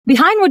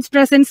Behindwoods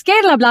presents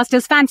Kerala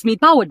Blasters fans meet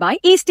powered by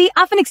East Tea,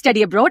 Affinix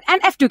Study Abroad and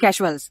F2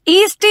 Casuals.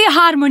 East Tea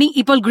Harmony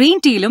ഇപ്പോൾ green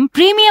ടീയിലും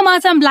premium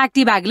Assam black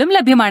tea ബാഗിലും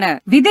ലഭ്യമാണ്.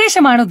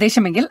 വിദേശമാണ്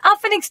ഉദ്ദേശമെങ്കിൽ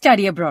Affinix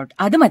Study Abroad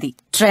അത് മതി.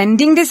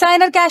 Trending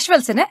designer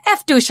കാഷ്വൽസിന്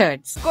F2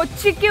 shirts.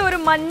 കൊച്ചിക്ക് ഒരു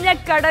മഞ്ഞ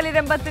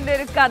കടലിരമ്പത്തിന്റെ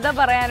ഒരു കഥ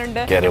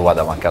പറയാനുണ്ട്.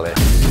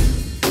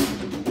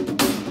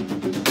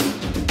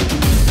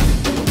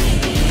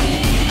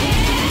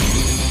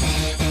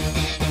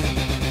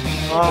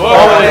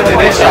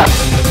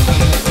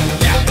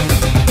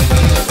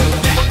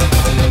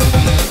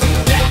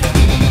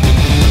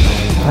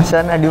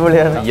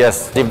 Yes,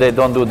 if they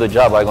don't do the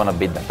job, I'm gonna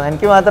beat them.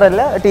 എനിക്ക്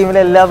മാത്രമല്ല ടീമിലെ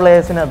എല്ലാ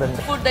പ്ലേയേഴ്സിനും അതുണ്ട്.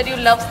 Food that you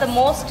love the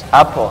most?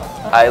 Apple.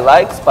 I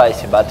like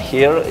spicy, but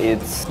here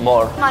it's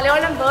more.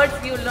 Malayalam words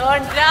you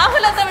learned.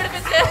 Rahul എന്താ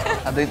പഠിപ്പിച്ചേ?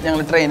 അത്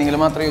ഞങ്ങൾ ട്രെയിനിങ്ങിൽ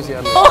മാത്രമേ യൂസ്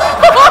ചെയ്യാറുള്ളൂ.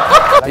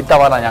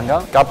 ഇത്തവണ ഞങ്ങൾ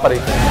കപ്പറി.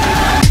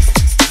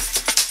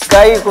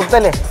 കൈ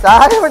കുത്തല്ലേ?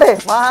 സാരി ഇവിടെ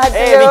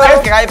മാറ്റി.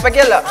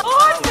 കൈപ്പക്കല്ല.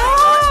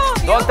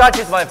 Don't touch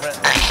it, my friend.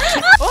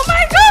 Oh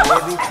my god.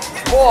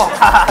 Oh,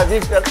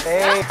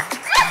 hey.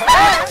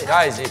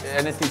 Guys, if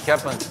anything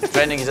happens,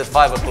 training is at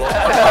 5 o'clock.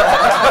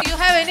 Do you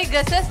have any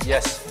guesses?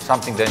 Yes,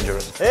 something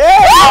dangerous.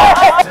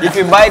 If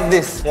you bite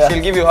this,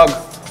 she'll give you a hug.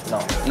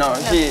 No,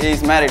 she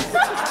is married.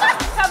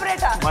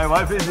 Sabreta. My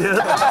wife is here.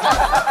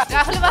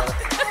 Rahul വാ.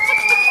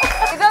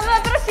 ഇതൊന്നും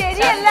അത്ര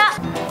ശരിയല്ല.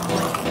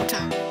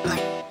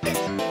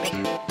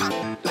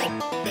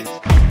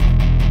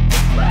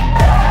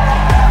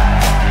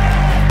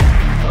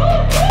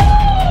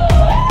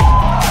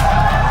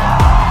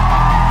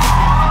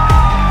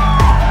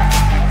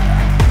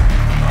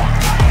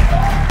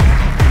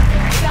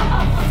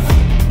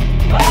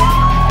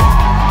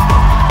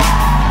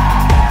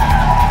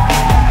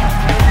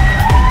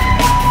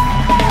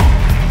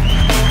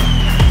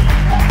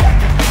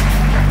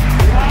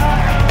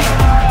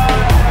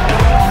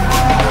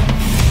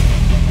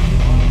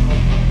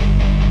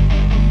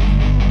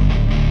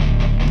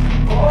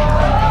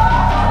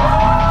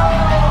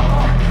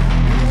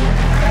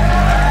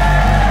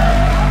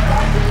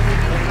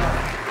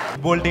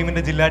 Football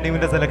ടീമിൻ്റെ ജില്ലാ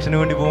ടീമിൻ്റെ സെലക്ഷന്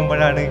വേണ്ടി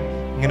പോകുമ്പോഴാണ്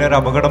ഇങ്ങനെ ഒരു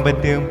അപകടം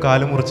പറ്റുകയും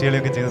കാല്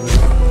മുറിച്ചുകളയൊക്കെ ചെയ്തത്.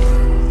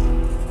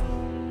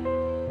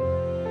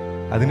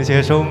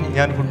 അതിനുശേഷവും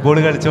ഞാൻ ഫുട്ബോൾ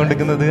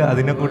കളിച്ചുകൊണ്ടിരിക്കുന്നത്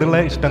അതിനെ കൂടുതലുള്ള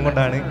ഇഷ്ടം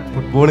കൊണ്ടാണ്.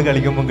 ഫുട്ബോൾ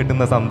കളിക്കുമ്പോൾ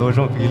കിട്ടുന്ന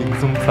സന്തോഷവും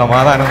ഫീലിങ്സും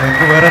സമാധാനവും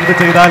എനിക്ക് വേറെ എന്ത്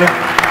ചെയ്താലും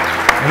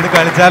എന്ത്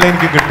കളിച്ചാലും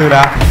എനിക്ക് കിട്ടൂല.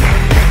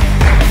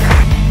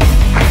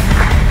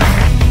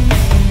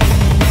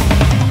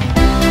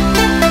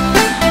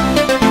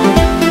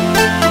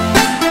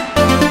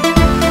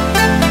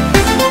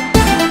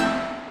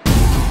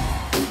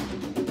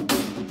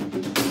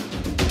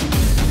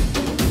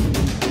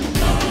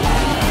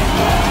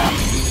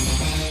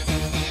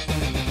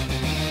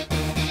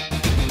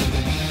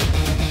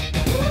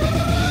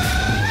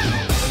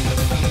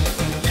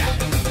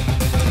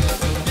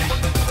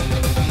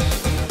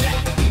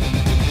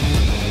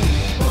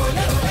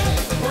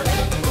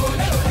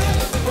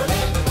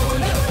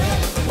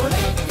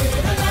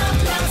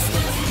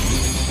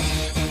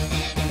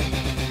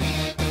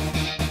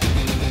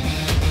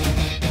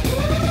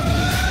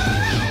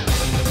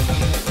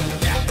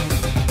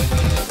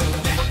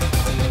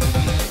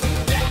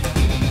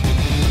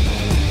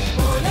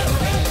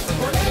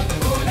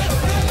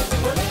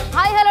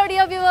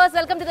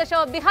 Welcome to the show.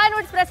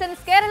 Behindwoods presents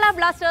Kerala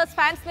Blasters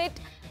fans meet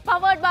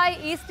powered by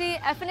East Tea,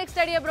 Affinix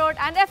Study Abroad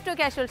and F2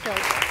 Casuals.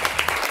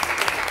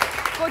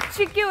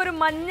 കൊച്ചിക്ക് ഒരു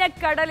മഞ്ഞ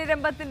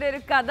കടലിരമ്പത്തിന്റെ ഒരു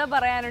കഥ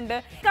പറയാനുണ്ട്.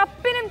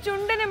 കപ്പിനും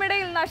ചുണ്ടിനും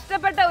ഇടയിൽ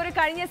നഷ്ടപ്പെട്ട ഒരു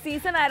കഴിഞ്ഞ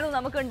സീസൺ ആയിരുന്നു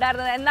നമുക്ക്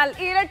ഉണ്ടായിരുന്നത്. എന്നാൽ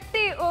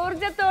ഇരട്ടി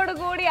ഊർജത്തോടു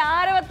കൂടി,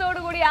 ആരവത്തോടു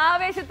കൂടി,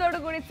 ആവേശത്തോടു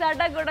കൂടി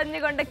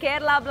ചടകുടഞ്ഞുകൊണ്ട്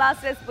കേരള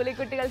ബ്ലാസ്റ്റേഴ്സ്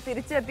പുലിക്കുട്ടികൾ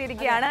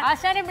തിരിച്ചെത്തിയിരിക്കുകയാണ്.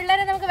 ആശാനും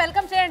പിള്ളേരെ നമുക്ക്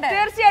വെൽക്കം ചെയ്യണ്ടേ?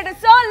 തീർച്ചയായിട്ടും.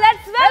 So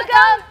let's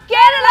welcome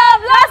Kerala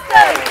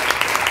Blasters.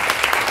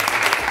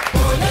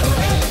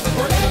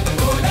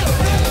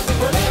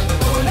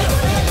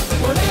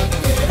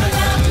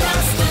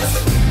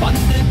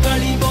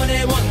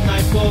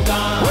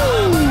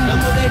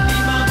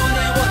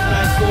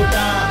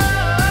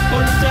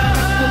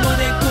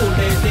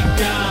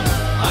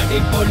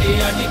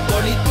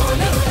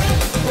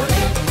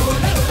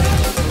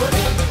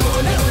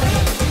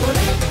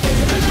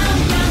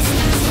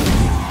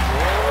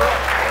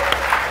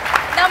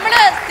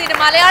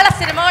 മലയാള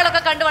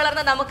സിനിമകളൊക്കെ കണ്ടു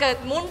വളർന്ന നമുക്ക്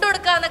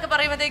മുണ്ടെടുക്കുക എന്നൊക്കെ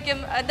പറയുമ്പോഴത്തേക്കും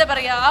എന്താ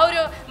പറയാ, ആ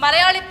ഒരു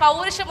മലയാളി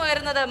പൗരുഷം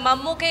ഉയരുന്നത്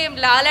മമ്മൂക്കയും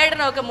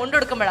ലാലേട്ടനും ഒക്കെ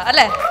മുണ്ടെടുക്കുമ്പോഴാണ്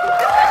അല്ലേ?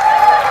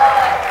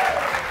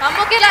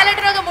 മമ്മൂക്കയും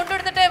ലാലേട്ടനും ഒക്കെ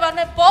മുണ്ടെടുത്തിട്ട്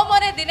വന്ന് പോ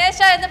മോനെ ദിനേശ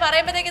എന്ന്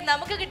പറയുമ്പോഴത്തേക്കും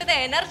നമുക്ക് കിട്ടുന്ന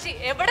എനർജി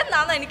എവിടെ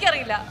നിന്നാന്ന്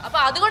എനിക്കറിയില്ല. അപ്പൊ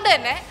അതുകൊണ്ട്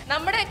തന്നെ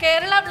നമ്മുടെ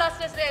കേരള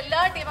ബ്ലാസ്റ്റേഴ്സിലെ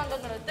എല്ലാ ടീം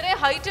അംഗങ്ങളും ഇത്രയും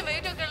ഹൈറ്റും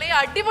വെയിറ്റും ഒക്കെ ഉള്ള ഈ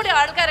അടിപൊളി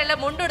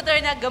ആൾക്കാരെല്ലാം മുണ്ടെടുത്തു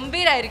കഴിഞ്ഞാൽ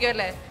ഗംഭീരായിരിക്കും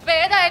അല്ലേ? അപ്പൊ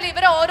ഏതായാലും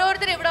ഇവരെ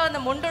ഓരോരുത്തരും ഇവിടെ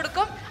വന്ന്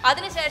മുണ്ടെടുക്കും.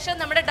 അതിനുശേഷം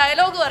നമ്മുടെ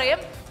ഡയലോഗ്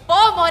പറയും, പോ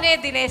മോനെ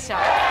ദിനേശ.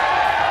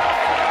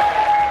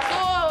 So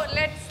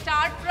let's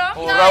start from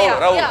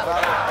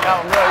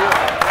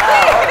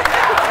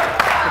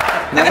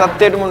ഞാൻ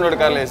സത്യമായിട്ട്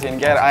മുന്നെടുക്കാറില്ല.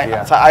 എനിക്ക്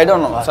ഐ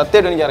ഡോണ്ട് നോ,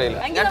 സത്യമായിട്ട് എനിക്കറിയില്ല.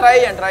 ഞാൻ ട്രൈ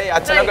ചെയ്യാം.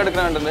 അച്ഛനൊക്കെ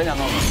എടുക്കുന്നുണ്ട്. ഞാൻ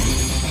നോക്കാം.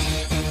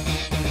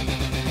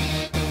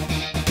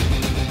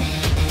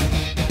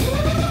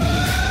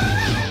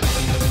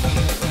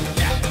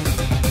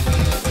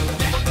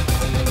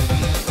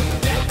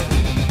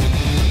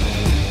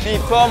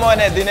 Ipo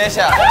mone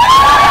Dinesha.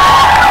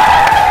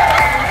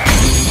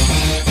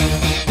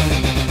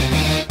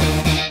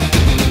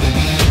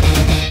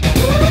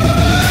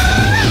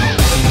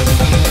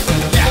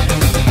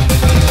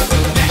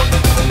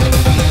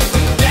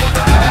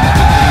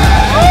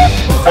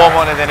 Ipo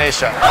mone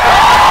Dinesha.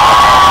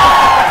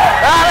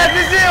 Let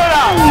me see you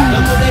now.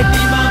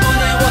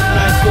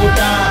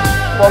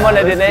 Ipo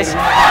mone Dinesha.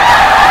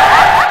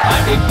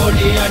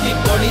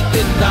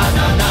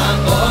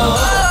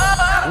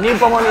 Ni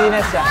Ipo mone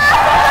Dinesha.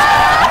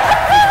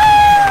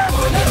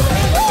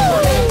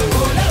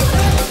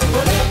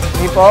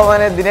 Ipo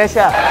mone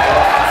Dinesha.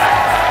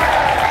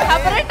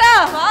 Aparita,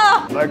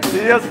 Like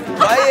serious?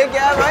 भाई ये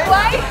क्या है भाई?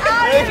 why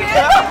are you doing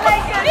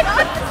like this?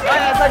 भाई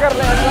ऐसा कर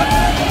ले ऐसा.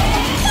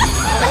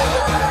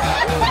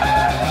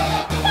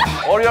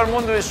 Or your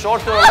mundo is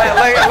shorter,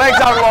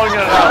 legs are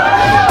longer now.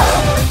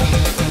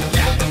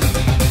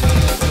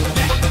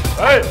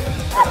 Hey!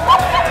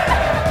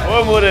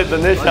 Oh, more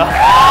than this.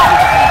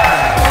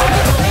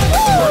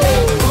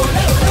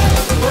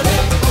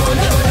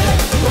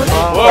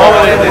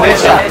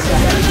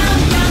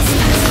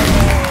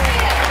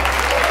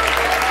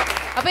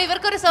 അപ്പൊ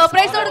ഇവർക്കൊരു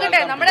സർപ്രൈസ്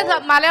കൊടുക്കട്ടെ നമ്മുടെ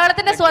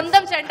മലയാളത്തിന്റെ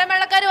സ്വന്തം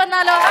ചെണ്ടമേളക്കാർ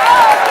വന്നാലോ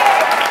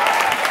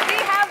We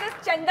have this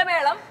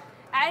chendamelam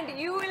and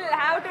you will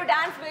have to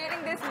dance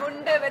wearing this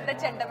munde with the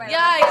chendamelam.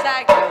 Yeah,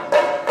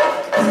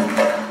 exactly.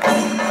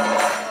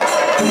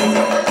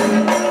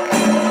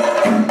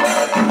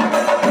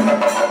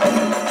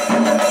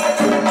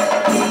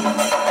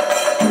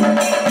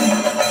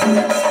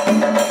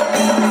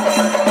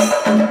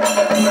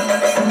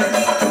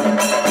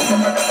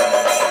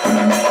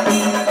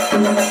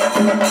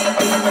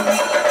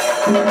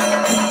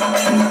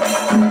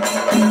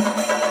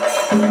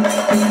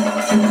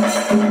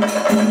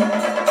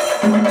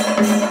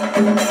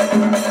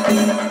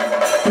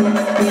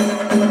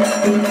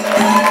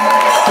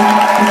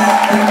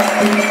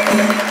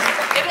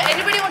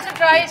 Anybody wants to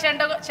try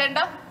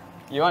chenda?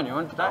 You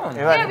want to try?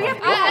 Yeah, I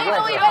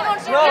know Ivan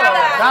wants to try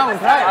that. Come,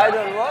 try. I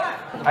don't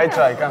want. I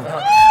try, come.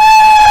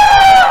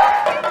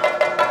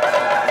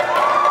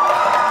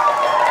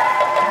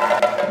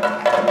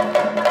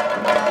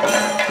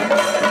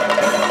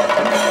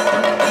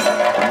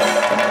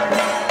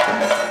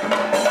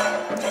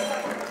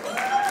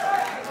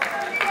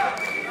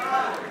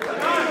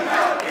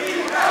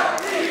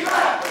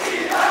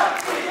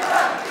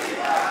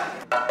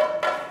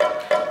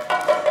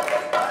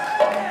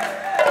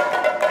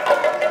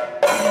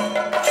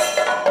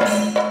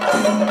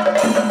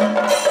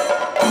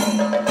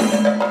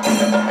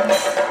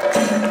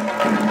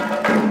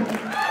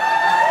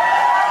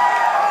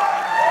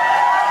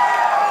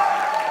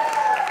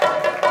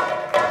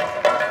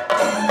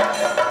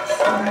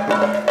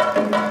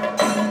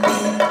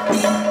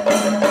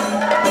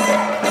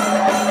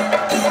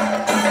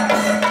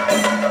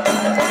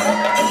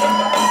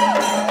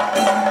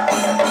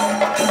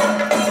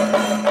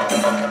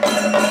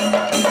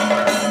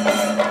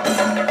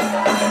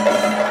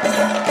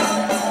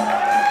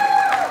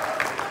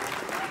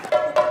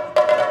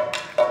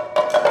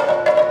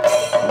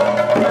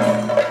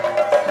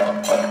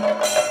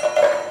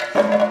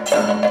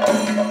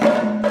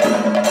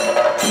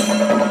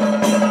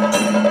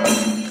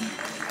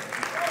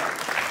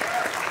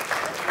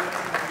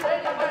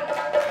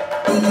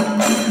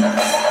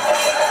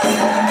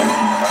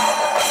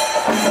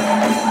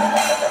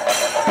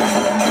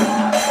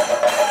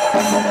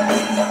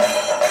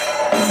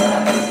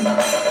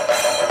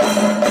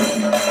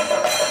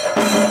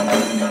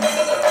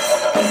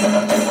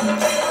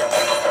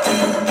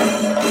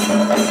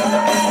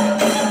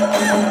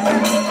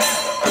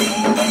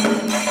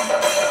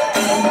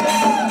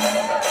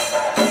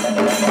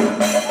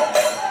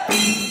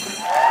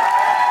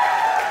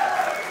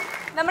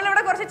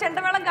 നമ്മളിവിടെ കുറച്ച്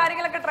ചെണ്ടമേളം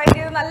കാര്യങ്ങളൊക്കെ try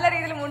ചെയ്ത് നല്ല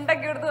രീതിയിൽ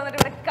മുണ്ടൊക്കെ എടുത്ത് വന്നിട്ട്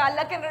ഇവിടെ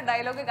കലക്കൻ്റെ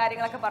dialogue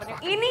കാര്യങ്ങളൊക്കെ പറഞ്ഞു.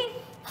 ഇനി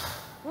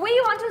we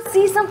want to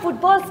see some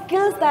football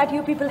skills that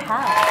you people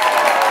have.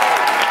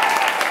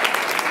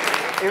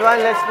 Ivan,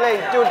 let's play.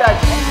 Two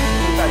touch.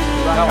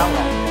 Ivan, come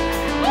on.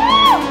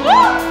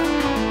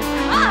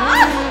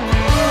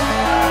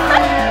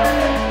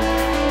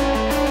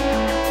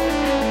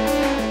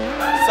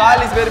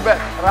 Sal is very bad.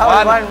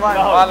 Rahul, one.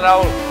 One,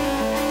 Rahul.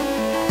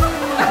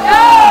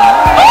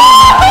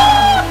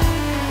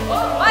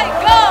 Oh my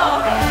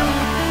god!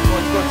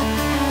 Good.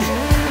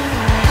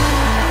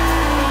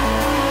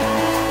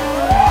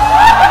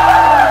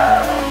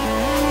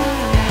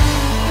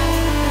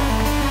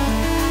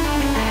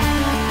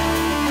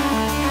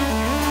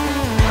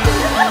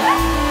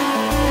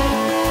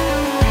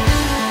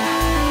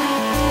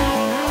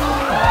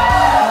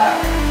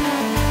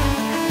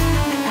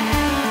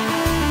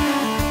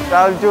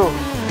 Rahul, 2.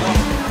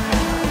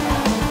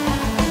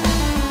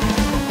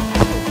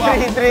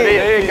 3.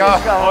 Three, go.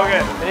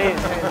 Okay.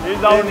 He's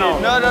down now.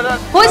 No.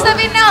 Who's the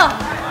winner?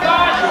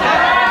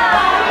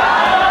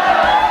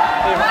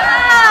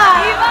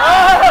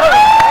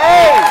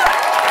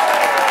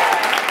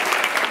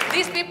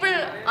 These people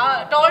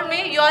told me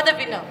you are the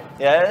winner.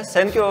 Yes,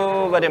 thank you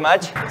very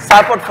much.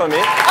 Support for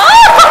me.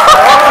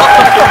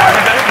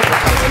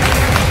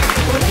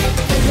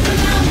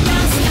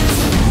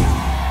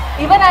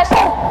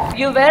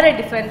 you were a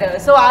defender.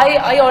 So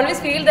I always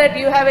feel that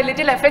you have a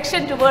little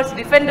affection towards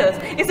defenders.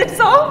 Is it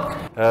so?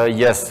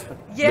 Yes.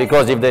 Yes.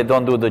 Because if they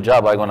don't do the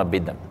job, I'm gonna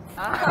beat them.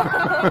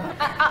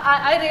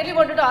 I really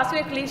wanted to ask you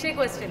a cliche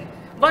question.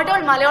 What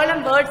all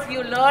Malayalam words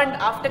you learned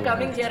after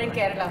coming here in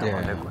Kerala?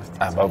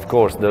 Of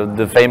course,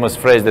 the famous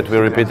phrase that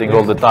we're repeating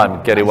all the time,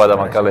 Keri Wada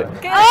Makale.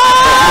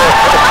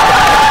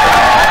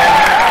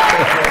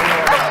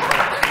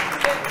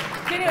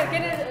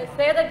 Can you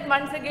say that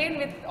once again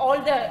with all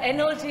the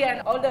energy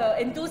and all the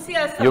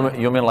enthusiasm?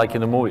 You mean like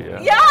in the movie? Yeah.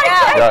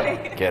 Yeah, exactly.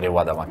 Yeah. Keri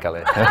Wada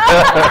Makale.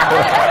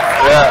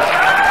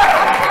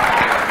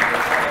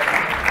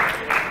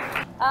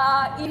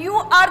 You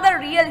are the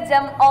real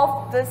gem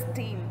of this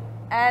team.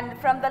 And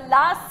from the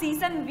last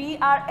season, we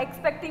are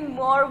expecting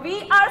more. We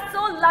are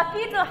so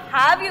lucky to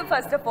have you,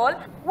 first of all.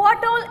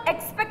 What all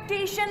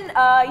expectation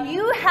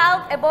you have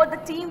about the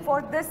team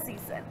for this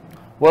season?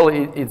 Well,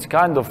 it's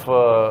kind of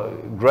a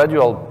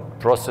gradual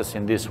process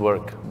in this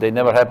work. They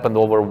never happened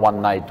over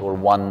one night or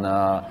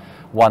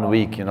one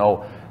week, you know.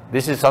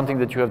 This is something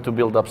that you have to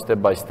build up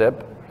step by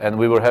step. And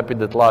we were happy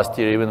that last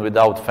year, even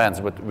without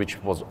fans, which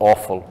was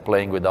awful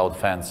playing without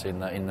fans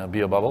in a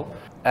beer bubble.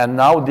 And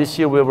now this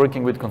year we're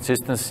working with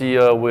consistency.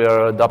 We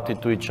are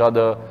adapted to each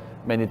other.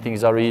 Many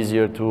things are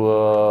easier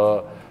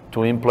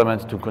to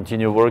implement, to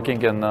continue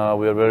working. And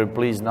we are very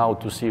pleased now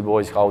to see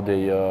boys how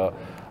they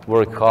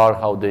work hard,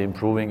 how they're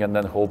improving, and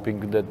then hoping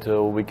that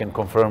we can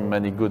confirm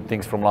many good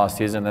things from last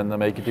season and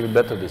make it even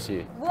better this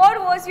year. What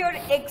was your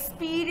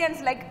experience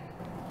like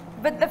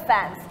with the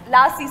fans?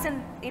 Last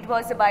season it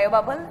was a bio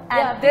bubble,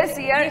 and this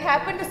year we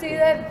happen to see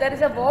that there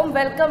is a warm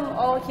welcome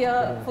over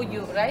here for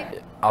you, right?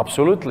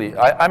 Absolutely.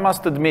 I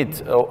must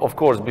admit, of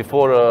course,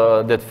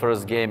 before that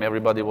first game,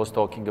 everybody was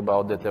talking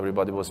about that,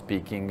 everybody was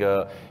speaking.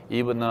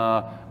 Even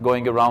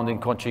going around in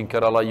Kochi, in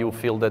Kerala, you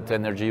feel that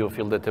energy, you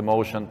feel that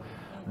emotion.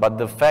 But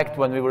the fact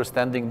when we were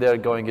standing there,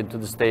 going into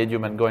the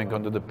stadium and going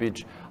onto the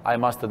pitch, I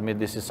must admit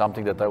this is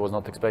something that I was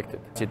not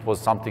expected. It was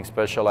something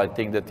special. I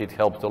think that it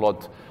helped a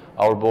lot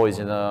our boys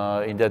in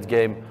that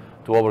game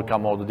to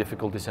overcome all the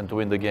difficulties and to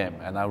win the game.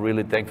 And I'm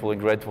really thankful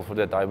and grateful for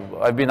that.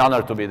 I've been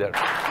honored to be there.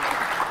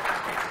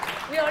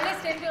 We always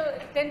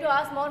tend to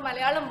ask more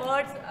Malayalam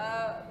words,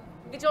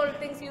 which all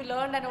things you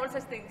learned and all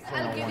such things.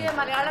 I'll give you a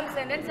Malayalam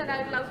sentence and I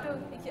would love to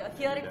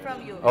hear it from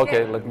you.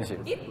 Okay, let me see.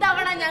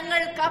 ഇത്തവണ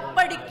ഞങ്ങൾ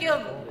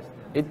കപ്പടിക്കും.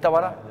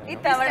 ഇത്തവണ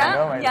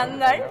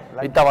ഞങ്ങൾ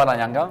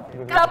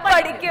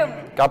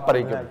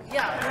കപ്പടിക്കും.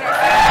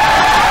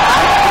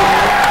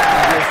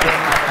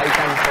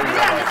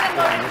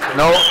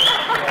 No.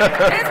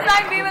 this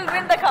time we will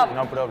win the cup.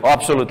 No problem.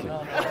 Absolutely.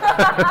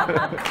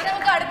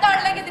 നമുക്ക് അടുത്ത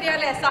ആളിലേക്ക്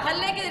തിരിയാല്ലേ,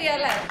 സഹലിലേക്ക്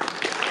തിരിയാല്ലേ.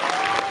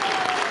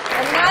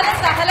 എന്നാലും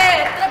സഹലെ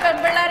എത്ര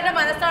പെൺപിള്ളേരുടെ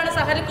മനസ്സാണ്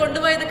സഹൽ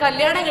കൊണ്ടുപോയത്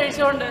കല്യാണം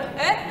കഴിച്ചുകൊണ്ട്?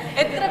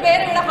 എത്ര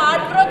പേര് ഇവിടെ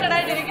ഹാർട്ട് ബ്രോക്കൺ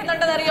ആയിട്ട്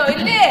ഇരിക്കുന്നുണ്ടെന്ന് അറിയോ?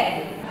 ഇല്ലേ?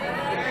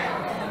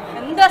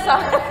 എന്താ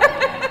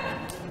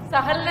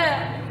സഹലിന്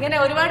ഇങ്ങനെ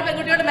ഒരുപാട്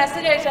പെൺകുട്ടിയോട്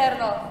മെസ്സേജ്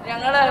അയച്ചായിരുന്നോ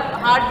ഞങ്ങള്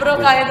ഹാർട്ട്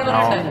ബ്രോക്ക് ആയെന്ന്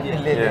പറഞ്ഞിട്ട്?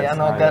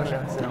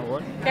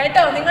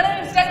 കേട്ടോ, നിങ്ങൾ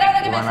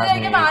ഇൻസ്റ്റാഗ്രാമിലൊക്കെ മെസ്സേജ്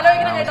അയക്കുമ്പോ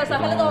ആലോചിക്കണം കേട്ടോ,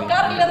 സഹൽ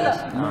നോക്കാറില്ലെന്ന്.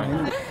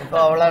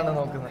 അവളാണ്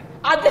നോക്കുന്നത്.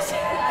 അത്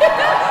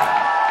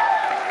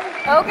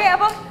ഓക്കെ,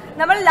 അപ്പം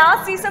നമ്മൾ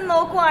ലാസ്റ്റ് സീസൺ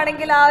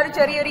നോക്കുവാണെങ്കിൽ ആ ഒരു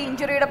ചെറിയൊരു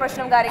ഇഞ്ചുറിയുടെ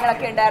പ്രശ്നം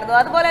കാര്യങ്ങളൊക്കെ ഉണ്ടായിരുന്നു.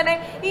 അതുപോലെ തന്നെ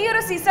ഈ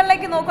ഒരു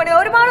സീസണിലേക്ക്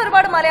നോക്കുകയാണെങ്കിൽ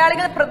ഒരുപാട്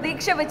മലയാളികൾ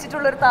പ്രതീക്ഷ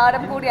വെച്ചിട്ടുള്ള ഒരു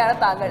താരം കൂടിയാണ്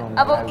താങ്കൾ.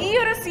 അപ്പം ഈ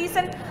ഒരു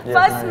സീസൺ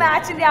ഫസ്റ്റ്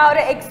മാച്ചിന്റെ ആ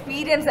ഒരു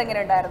എക്സ്പീരിയൻസ് എങ്ങനെ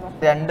ഉണ്ടായിരുന്നു?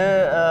 രണ്ട്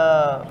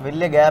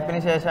വലിയ ഗ്യാപ്പിന്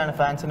ശേഷമാണ്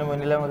ഫാൻസിന്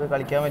മുന്നിൽ നമുക്ക്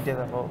കളിക്കാൻ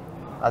പറ്റിയത്. അപ്പോൾ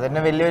അതന്നെ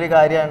വലിയൊരു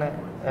കാര്യമാണ്.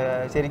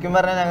 ശരിക്കും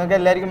പറഞ്ഞാൽ ഞങ്ങൾക്ക്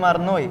എല്ലാവർക്കും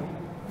മറന്നുപോയി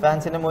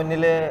ഫാൻസിന്റെ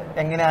മുന്നിൽ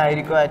എങ്ങനെ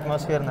ആയിരിക്കും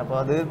അറ്റ്മോസ്ഫിയർ. അപ്പോൾ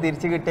അത്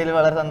തിരിച്ചു കിട്ടിയതിൽ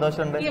വളരെ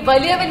സന്തോഷമുണ്ട്. ഈ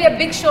വലിയ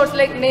big shots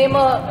like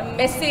Neymar,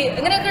 Messi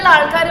ഇങ്ങനെയൊക്കെയുള്ള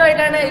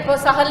ആൾക്കാരുമായിട്ടാണ് ഇപ്പോൾ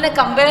സഹലിനെ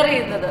കമ്പയർ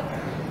ചെയ്യുന്നത്.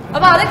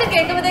 അപ്പൊ അതൊക്കെ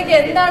കേൾക്കുമ്പോഴത്തേക്ക്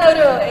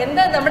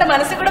എന്താ നമ്മുടെ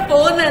മനസ്സിൽ കൂടെ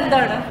പോകുന്നത്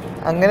എന്താണ്?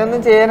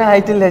 അങ്ങനെയൊന്നും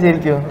ചെയ്യാനായിട്ടില്ല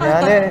ശരിക്കും.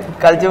 ഞാൻ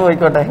കളിച്ചു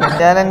പോയിക്കോട്ടെ.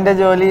 ഞാൻ എൻ്റെ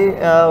ജോലി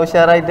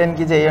ഉഷാറായിട്ട്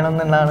എനിക്ക് ചെയ്യണം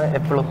എന്നാണ്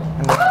എപ്പോഴും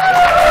എൻ്റെ.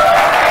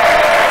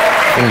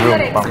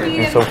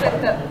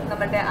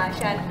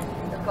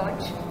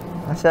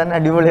 ആശാൻ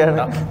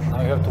അടിപൊളിയാണ്,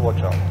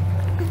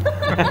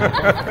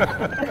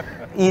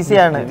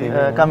 ഈസിയാണ്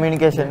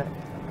കമ്മ്യൂണിക്കേഷൻ,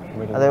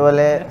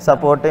 അതേപോലെ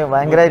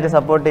ഭയങ്കരമായിട്ട്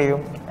സപ്പോർട്ട് ചെയ്യും.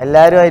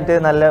 എല്ലാവരുമായിട്ട്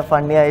നല്ല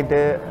ഫണ്ണി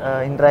ആയിട്ട്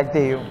ഇൻട്രാക്ട്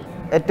ചെയ്യും.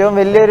 ഏറ്റവും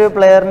വലിയൊരു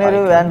പ്ലെയറിന്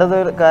വേണ്ടത്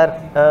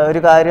ഒരു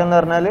കാര്യം എന്ന്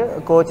പറഞ്ഞാൽ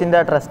കോച്ചിൻ്റെ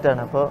ആ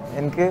ട്രസ്റ്റാണ്. അപ്പോൾ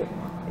എനിക്ക്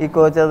ഈ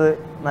കോച്ച് അത്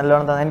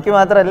നല്ലോണം തന്നെ, എനിക്ക്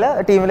മാത്രമല്ല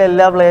ടീമിലെ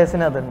എല്ലാ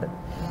പ്ലെയേഴ്സിനും അതുണ്ട്.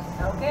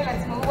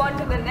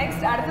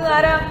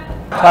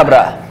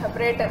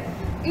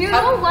 You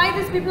know why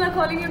these people are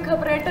calling you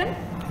Khabratan?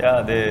 Yeah,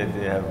 they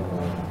have.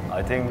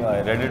 I think I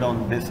read it on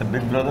this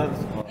Big Brother.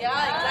 Yeah,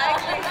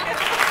 exactly.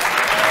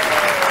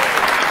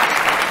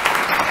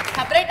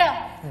 Khabrata,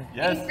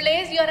 Yes. in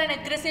plays you are an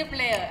aggressive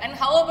player, and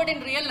how about in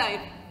real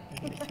life?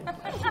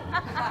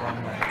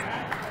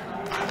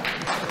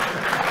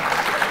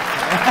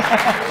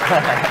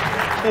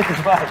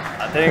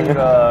 I think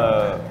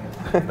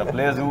the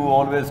players who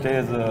always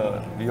stays,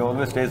 we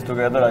always stays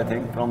together. I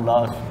think from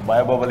last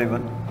bio bubble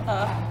even.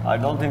 I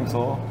don't think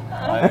so.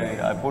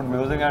 I put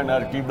music and I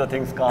keep the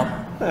things calm.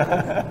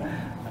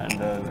 and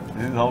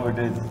this is how it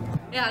is.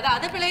 Yeah, the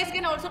other players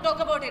can also talk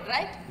about it,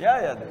 right?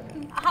 Yeah.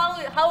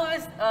 How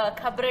is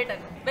Khabretan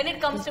when it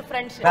comes to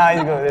friendship? Nah,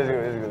 he's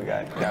good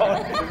guy.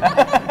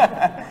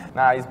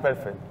 Nah, he's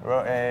perfect.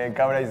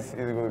 Kabra is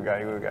a good guy.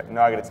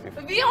 No aggressive.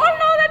 We all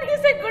know that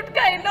he's a good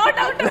guy, no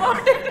doubt about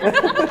it.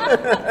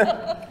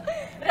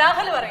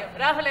 Rahul പറയും.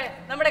 രാഹുലെ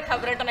നമ്മുടെ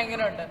Khabretan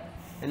എങ്ങനെയുണ്ട്?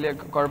 ഇല്ല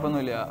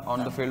കുഴപ്പമൊന്നുമില്ല on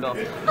the field off.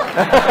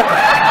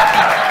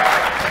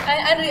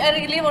 I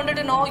really wanted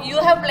to know, you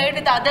have played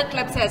with other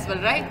clubs as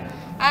well, right?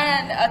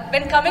 And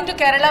when coming to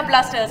Kerala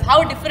Blasters, how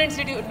different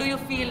do you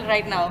feel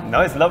right now?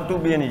 Now it's love to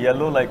be in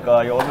yellow, like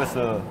I always.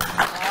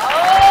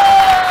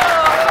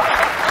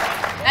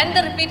 And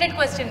the repeated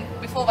question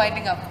before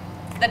winding up,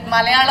 that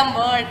Malayalam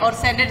word or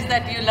sentence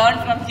that you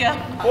learned from here.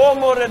 Oh,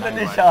 more than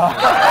Nisha.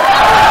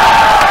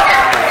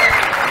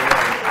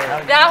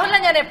 രാഹുലിനെ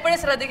ഞാൻ എപ്പോഴും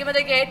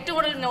ശ്രദ്ധിക്കുമ്പോഴത്തേക്ക് ഏറ്റവും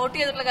കൂടുതൽ not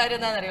ചെയ്തിട്ടുള്ള കാര്യം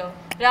എന്താണെന്നറിയോ?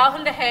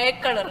 രാഹുലിന്റെ hair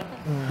colour.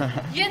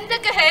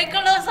 എന്തൊക്കെ ഹെയർ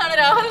കളേഴ്സ് ആണ്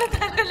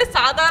രാഹുലിന്റെ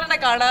സാധാരണ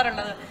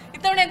കാണാറുള്ളത്?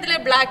 ഇത്തവണ എന്തിനാ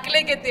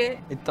ബ്ലാക്കിലേക്ക് എത്തിയേ?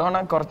 ഇത്തവണ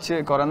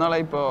കുറെ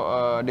നാളായി ഇപ്പോൾ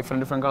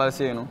ഡിഫറെന്റ് കളേഴ്സ്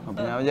ചെയ്യണം. അപ്പൊ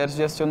ഞാൻ വിചാരിച്ചു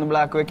ജസ്റ്റ് ഒന്ന്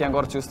ബ്ലാക്ക് വെക്കാൻ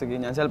കുറച്ച് ദിവസത്തേക്ക്.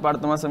 ഞാൻ ചിലപ്പോൾ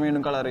അടുത്ത മാസം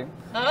വീണ്ടും കളർ ചെയ്യും.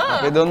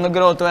 ഇതൊന്ന്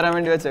ഗ്രോത്ത് വരാൻ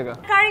വേണ്ടി വെച്ചേക്കാം.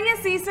 കഴിഞ്ഞ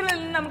സീസണിൽ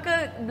നമുക്ക്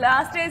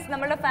ബ്ലാസ്റ്റേഴ്സ്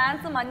നമ്മുടെ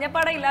ഫാൻസ്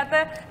മഞ്ഞപ്പാട ഇല്ലാത്ത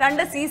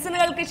 2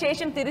 സീസണുകൾക്ക്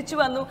ശേഷം തിരിച്ചു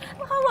വന്നു.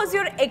 How was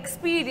your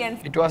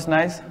experience? It was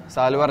nice.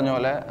 സാല് പറഞ്ഞ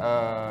പോലെ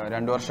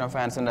 2 വർഷം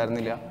ഫാൻസ്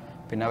ഉണ്ടായിരുന്നില്ല.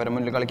 പിന്നെ അവരെ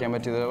മുന്നിൽ കളിക്കാൻ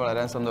പറ്റിയത്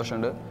വളരെ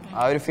സന്തോഷമുണ്ട്.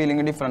 ആ ഒരു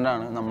ഫീലിംഗ് ഡിഫറെൻ്റ്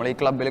ആണ്. നമ്മൾ ഈ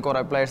ക്ലബ്ബിൽ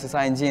കുറേ പ്ലെയേഴ്സ്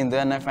സൈൻ ചെയ്യുന്നത്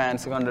തന്നെ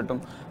ഫാൻസ് കണ്ടിട്ടും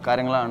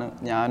കാര്യങ്ങളാണ്.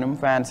 ഞാനും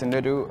ഫാൻസിൻ്റെ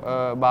ഒരു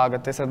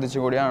ഭാഗത്തെ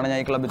ശ്രദ്ധിച്ചുകൂടിയാണ് ഞാൻ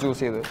ഈ ക്ലബ്ബ് ചൂസ്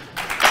ചെയ്തത്.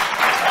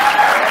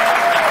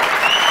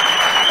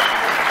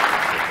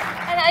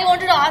 I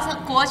wanted to ask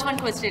coach one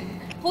question.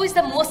 Who is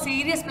the most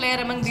serious player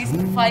among these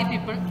 5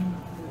 people?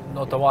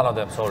 Not one of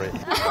them, sorry.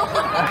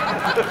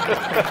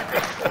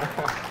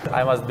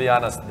 I must be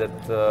honest that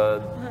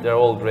they're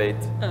all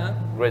great,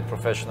 great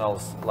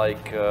professionals.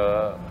 Like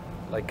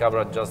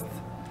Kabra just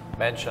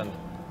mentioned,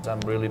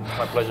 I'm really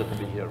my pleasure to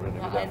be here. Really,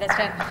 I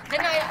understand.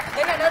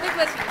 Then another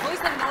question: who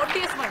is the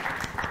naughtiest one?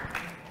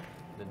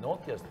 The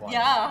naughtiest one?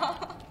 Yeah.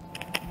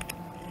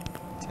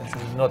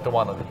 Not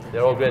one of them.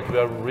 They're all great. We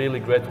are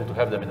really grateful to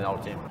have them in our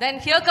team. Then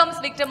here comes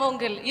Victor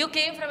Mongal. You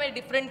came from a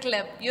different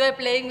club. You are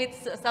playing with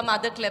some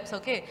other clubs,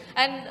 okay?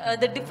 And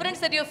the difference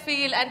that you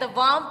feel and the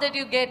warmth that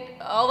you get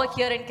over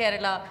here in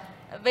Kerala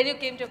when you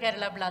came to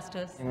Kerala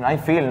Blasters. I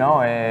feel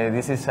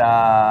this is a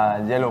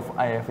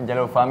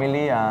yellow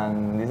family, and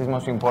this is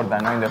most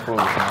important, in the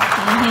food.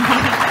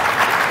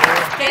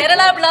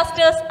 Kerala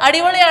Blasters,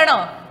 adivoliyaano?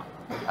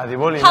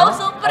 Adivoli, How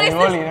super is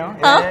this?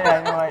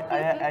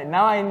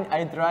 Now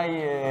I try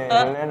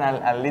learn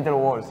a little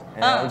words.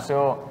 Also,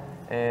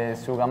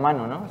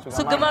 Sugamano, no?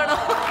 Sugamano.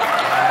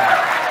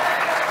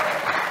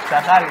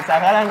 Sahal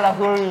and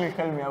Rahul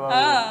help me about it.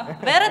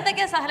 വേറെ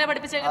എന്തൊക്കെയാ സഹല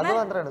പഠിപ്പിച്ചേക്കുന്നത്?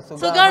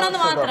 സുഖാണെന്ന്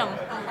മാത്രം.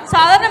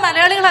 സാധാരണ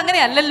മലയാളികൾ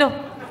അങ്ങനെയല്ലല്ലോ.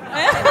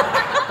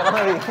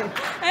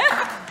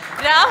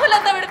 രാഹുൽ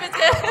എന്താ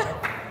പഠിപ്പിച്ചേ?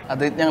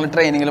 അത് ഞങ്ങൾ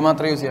ട്രെയിനിങ്ങിൽ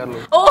മാത്രമേ യൂസ്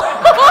ചെയ്യാറുള്ളൂ.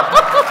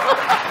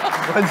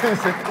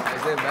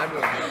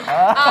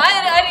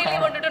 I really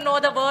wanted to know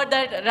the word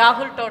that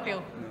Rahul taught you.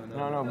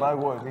 No, bad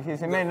word. He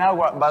said, now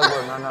bad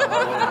word. No,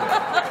 bad word.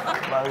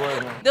 Bad word,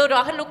 no. Though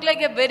Rahul looked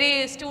like a very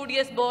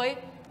studious boy,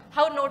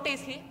 how naughty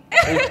is he?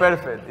 He's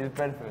perfect.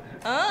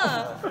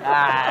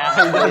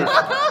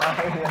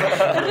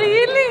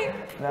 Really?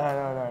 No.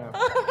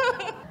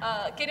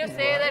 Can you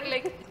say that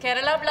like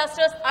Kerala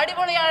Blasters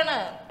adivoliyaana?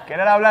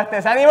 Kerala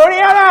Blasters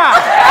adivoliyaana!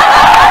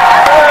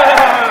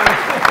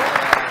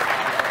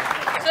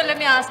 So let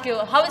me ask you,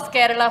 how is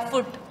Kerala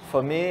food?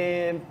 For me,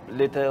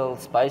 little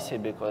spicy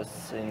because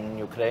in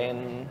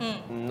Ukraine,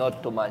 not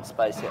too much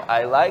spicy.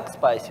 I like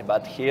spicy,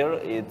 but here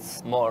it's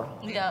more.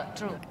 Yeah,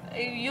 true.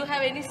 You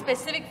have any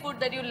specific food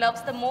that you love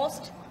the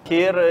most?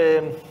 Here,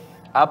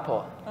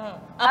 apple.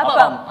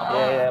 Appam.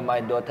 Yeah, my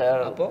daughter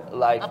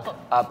like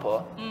apple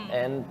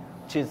and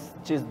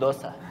cheese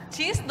dosa.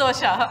 Cheese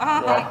dosha.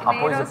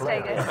 Apple is a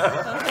flavor.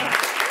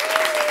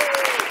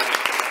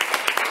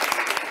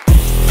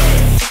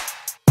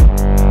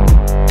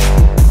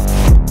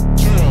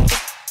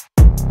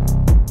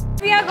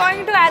 We are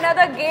going to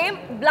another game,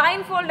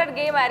 blindfolded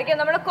game ആയിരിക്കും.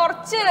 നമ്മൾ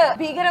കുറച്ച്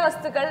ഭീകര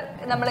വസ്തുക്കൾ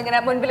നമ്മൾ ഇങ്ങനെ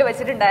മുൻപിൽ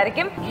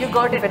വെച്ചിട്ടുണ്ടായിരിക്കും. You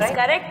got it, right?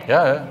 Correct?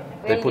 Yeah.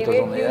 They put us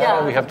on. Yeah,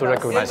 we have to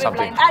recognize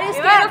something. Are you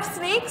scared of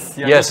snakes?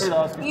 Yes.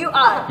 You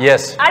are.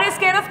 Yes. Are you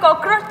scared of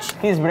cockroach?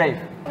 He's brave.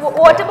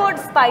 What about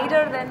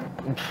spider then?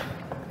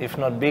 If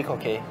not big,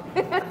 okay.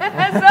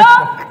 So,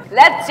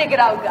 let's check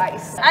it out,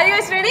 guys. Are you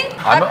guys ready?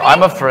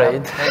 I'm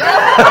afraid.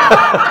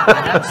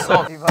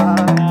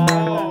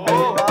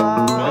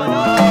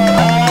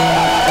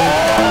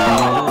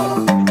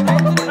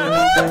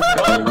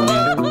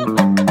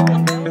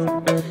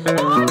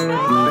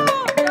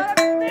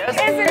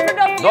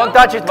 Don't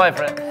touch it, my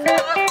friend.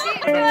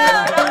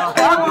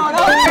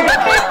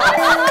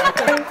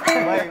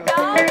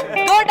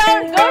 Go down.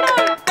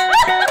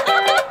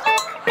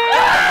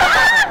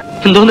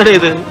 എന്തോന്നടേ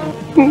ഇത്?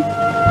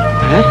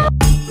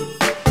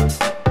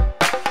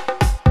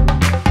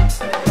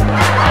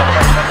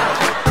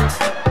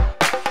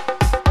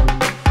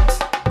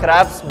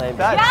 Perhaps, maybe.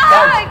 Yeah,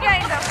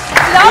 kind of.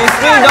 If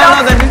we don't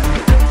know that.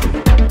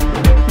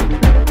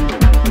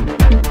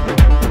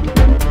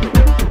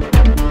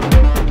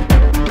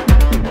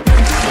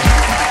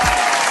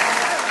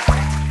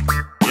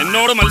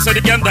 എന്നോട്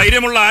മത്സരിക്കാൻ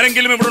ധൈര്യമുള്ള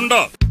ആരെങ്കിലും ഇവിടെ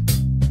ഉണ്ടോ?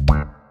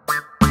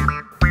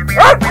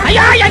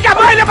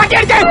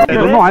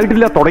 ഇതൊന്നും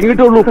ആയിട്ടില്ല,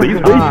 തുടങ്ങിയിട്ടേ ഉള്ളൂ.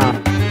 പ്ലീസ്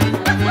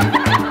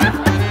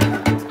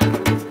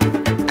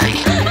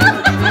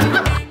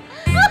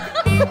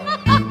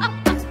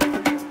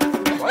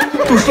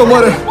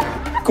ദുഷ്ടന്മാരെ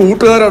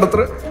കൂട്ടുകാരടത്ര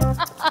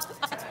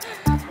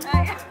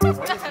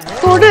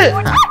കൊട്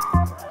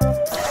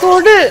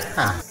കൊട്.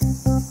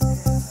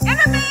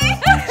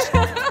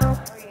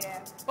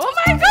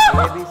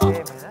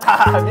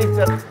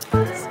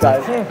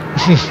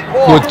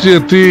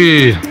 കൊച്ചെത്തി.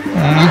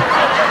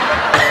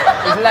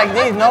 It's like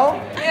this, no?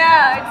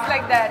 Yeah, it's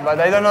like that. But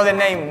I don't know the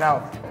name now.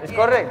 It's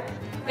correct.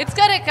 It's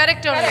correct,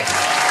 correct only.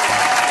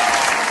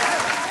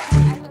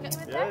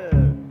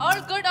 All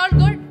good, all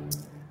good.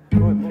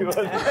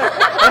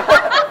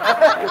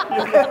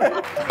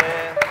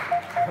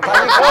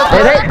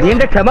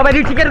 നിന്റെ ക്ഷമ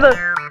പരീക്ഷിക്കരുത്.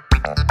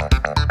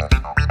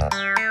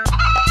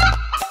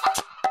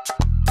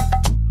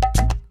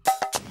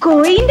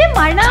 കോയിന്റെ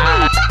മണം.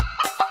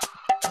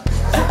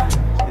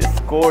 It's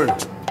cold.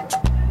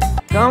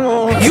 Come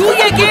on. You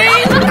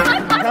again?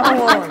 Come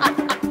on.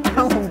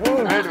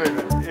 Wait.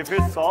 If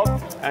it's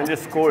soft and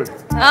it's cold.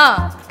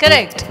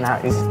 Correct. Now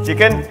it's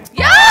Chicken.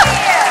 Yeah.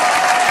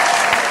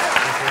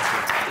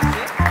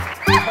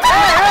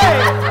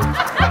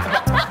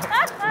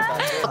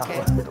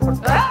 Okay.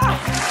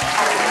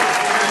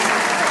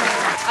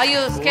 Are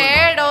you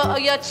scared or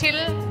you're chill?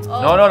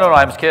 Or No,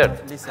 I'm scared.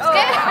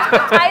 scared?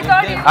 I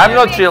thought you I'm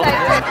not chill.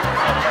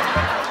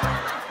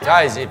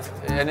 Guys, if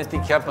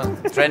anything happens,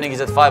 training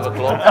is at 5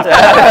 o'clock.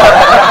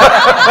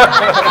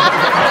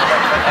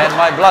 And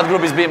my blood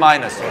group is B-.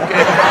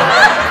 Okay?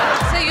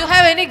 So you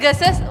have any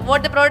guesses what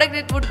the product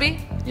it would be?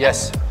 Yes.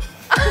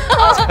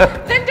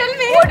 Then tell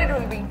me. what it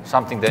will be.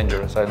 Something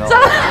dangerous, I know.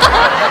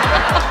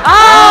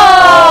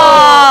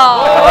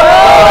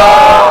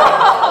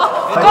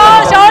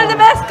 Coach, all the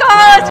best,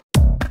 coach.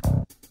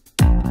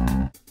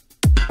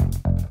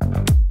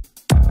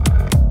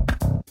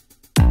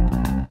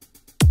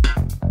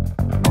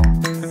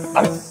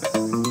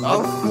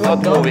 Not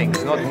moving,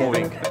 it's not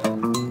moving.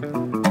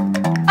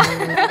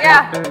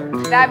 Yeah,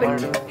 rabbit.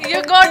 You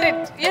got it.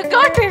 You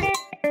got it.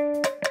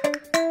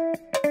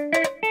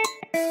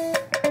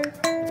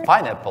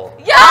 Pineapple.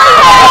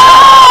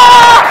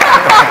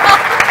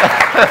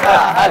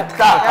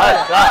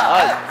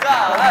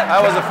 I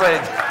was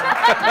afraid.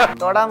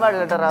 തൊടാൻ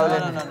പാടില്ല കേട്ടോ രാവിലെ.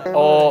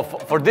 Oh,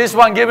 for this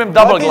one, give him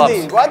double gloves.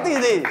 What is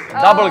this?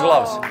 Double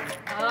gloves.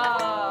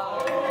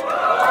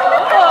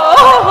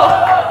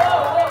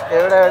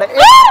 എവിടെ എവിടെ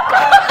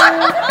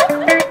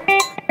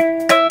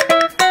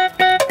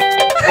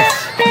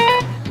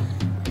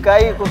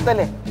കൈ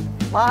കുത്തല്ലേ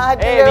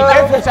മാറ്റി. Hey, be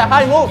careful,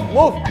 Sahal.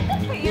 Move.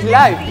 He's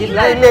live. He's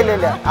live.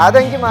 ഇല്ല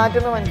അതെനിക്ക്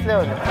മാറ്റുന്ന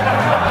മനസ്സിലാവില്ല.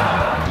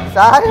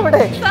 സാർ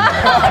ഇവിടെ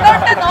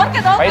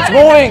It's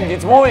moving,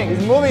 it's moving.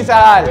 He's moving,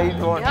 Sahal.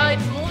 Yeah,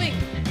 it's moving.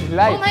 He's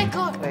live. Oh my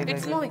God,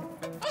 it's moving.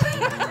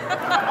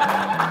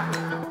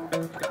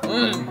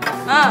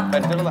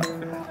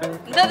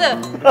 എന്തത്?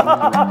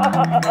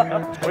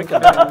 Cricket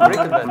bat.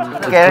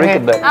 കിഴങ്ങ്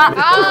Cricket bat.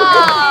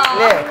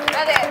 ഇല്ലേ?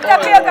 അതെ,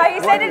 tapioca. He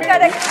said it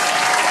correct.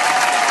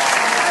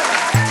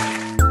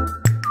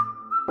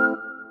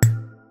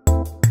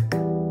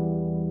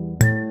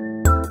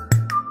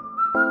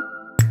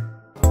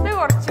 ഇത്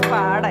കുറച്ച്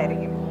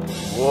പാടായിരിക്കും.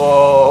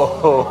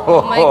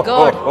 Oh my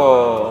God.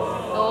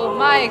 Oh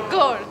my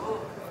God.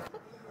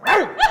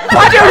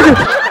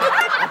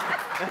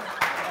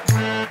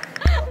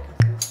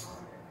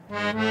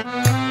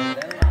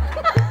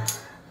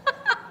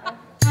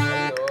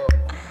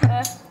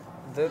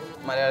 ഇത്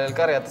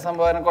മലയാളികൾക്ക് അറിയാത്ത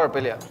സംഭവം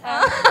കുഴപ്പമില്ല.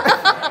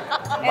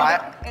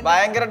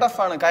 ഭയങ്കര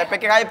ടഫാണ്.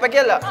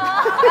 കയ്പയ്ക്കല്ല.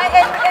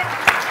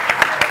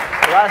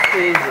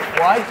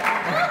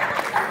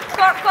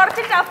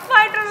 കുറച്ച് ടഫ്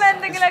ആയിട്ടുള്ള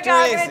എന്തെങ്കിലുമൊക്കെ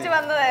ആഗ്രഹിച്ച്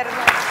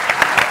വന്നതായിരുന്നു.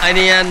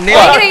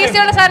 ഭയങ്കര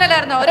ഈസിയുള്ള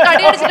സാധനമല്ലായിരുന്നോ? ഒരു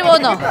കടി അടിച്ചിട്ട്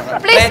പോകുന്നോ?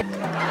 Please.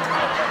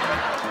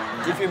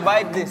 If you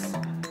bite this,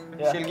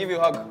 she'll give you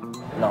a hug.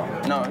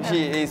 No, she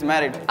is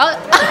married.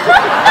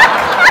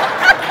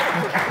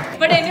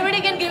 But anybody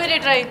can give it a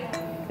try.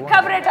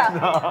 Cabretta.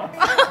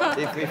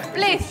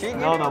 Please.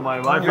 No,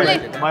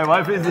 my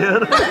wife is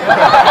here.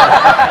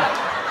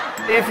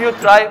 If you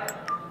try,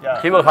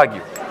 he will hug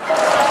you.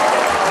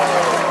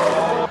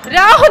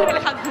 Rahul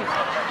will hug me.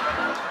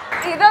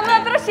 ഇതൊന്നും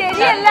അത്ര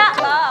ശരിയല്ല.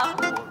 വാ,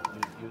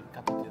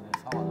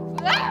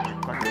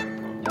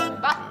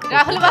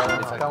 രാഹുൽ വാ.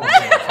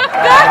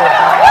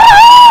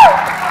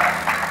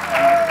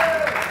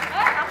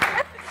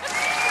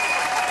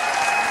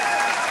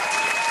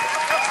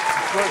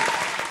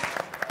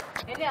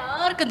 എന്നെ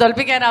ആർക്കും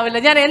തോൽപ്പിക്കാനാവില്ല.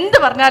 ഞാൻ എന്ത്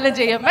പറഞ്ഞാലും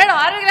ചെയ്യും. വേണോ?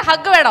 ആരെങ്കിലും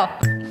ഹഗ് വേണോ?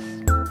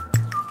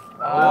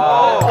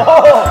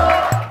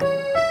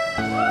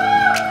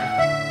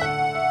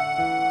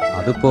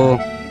 അതിപ്പോ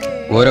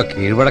ഓരോ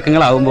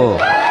കീഴ്വഴക്കങ്ങളാവുമ്പോ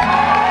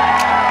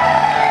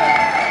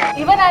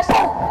ഇവൻ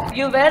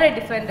You were a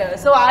defender,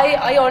 so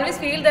I always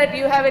feel that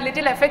you have a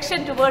little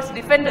affection towards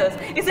defenders.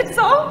 Is it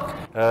so?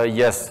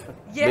 Yes.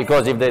 Yes.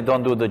 Because if they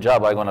don't do the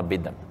job, I'm gonna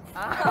beat them.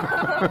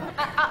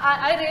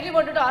 I really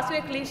wanted to ask you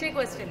a cliche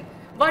question.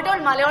 What all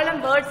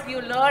Malayalam words you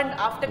learned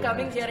after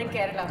coming here in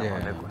Kerala?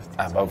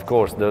 Of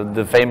course,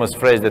 the famous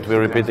phrase that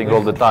we're repeating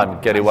all the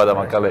time, Keri Wada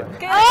Makale.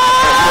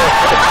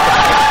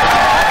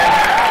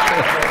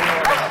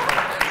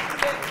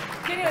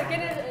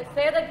 Can you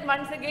say that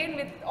once again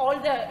with all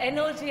the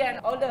energy and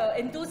all the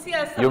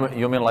enthusiasm?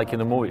 You mean like in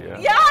the movie?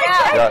 Yeah,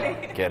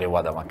 exactly. Keri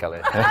Wada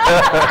Makale.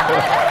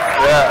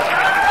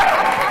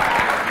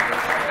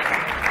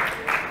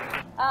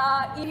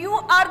 You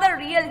are the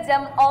real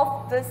gem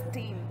of this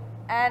team.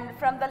 And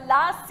from the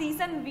last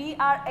season, we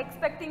are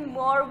expecting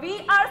more. We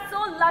are so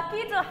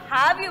lucky to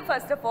have you,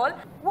 first of all.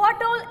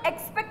 What all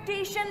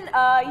expectation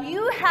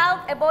you have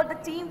about the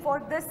team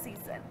for this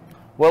season?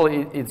 Well,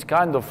 it's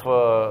kind of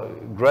a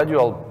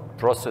gradual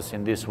process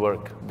in this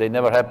work. They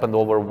never happened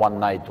over one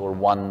night or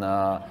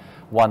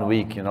one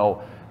week, you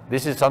know.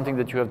 This is something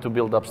that you have to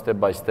build up step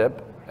by step.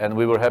 And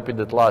we were happy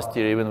that last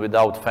year, even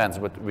without fans,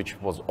 which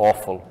was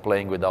awful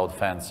playing without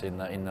fans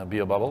in a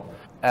beer bubble.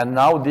 And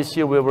now this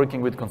year we're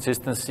working with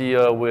consistency.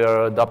 We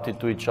are adapted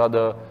to each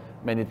other.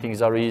 Many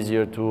things are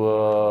easier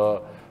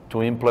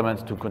to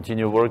implement, to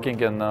continue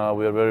working. And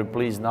we are very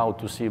pleased now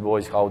to see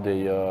boys how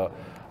they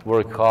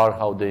work hard,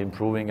 how they're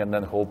improving, and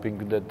then hoping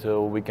that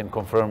we can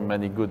confirm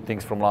many good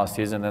things from last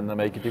season and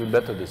make it even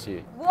better this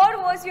year. What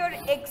was your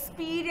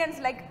experience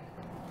like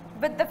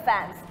with the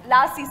fans?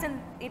 Last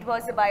season it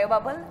was a bio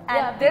bubble,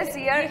 and this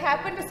year we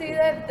happen to see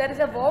that there is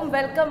a warm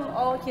welcome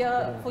out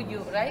here for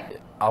you, right?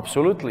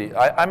 Absolutely.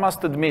 I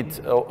must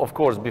admit, of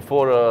course,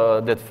 before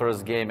that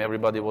first game,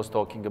 everybody was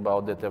talking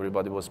about that,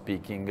 everybody was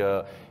speaking.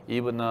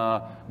 Even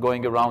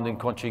going around in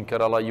Kochi in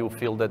Kerala, you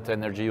feel that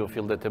energy, you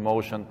feel that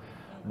emotion.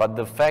 But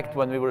the fact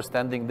when we were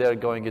standing there,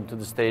 going into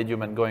the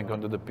stadium and going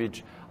onto the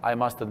pitch, I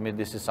must admit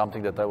this is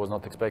something that I was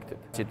not expected.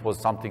 It was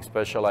something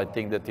special. I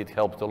think that it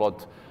helped a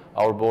lot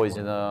our boys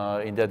in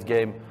that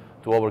game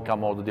to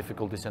overcome all the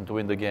difficulties and to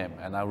win the game.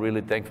 And I'm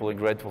really thankful and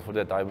grateful for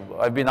that.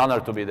 I've been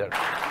honored to be there.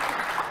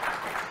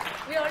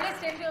 We always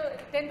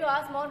tend to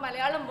ask more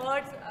Malayalam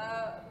words,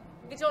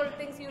 which all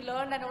things you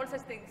learned and all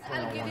such things.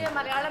 I'll give you a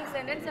Malayalam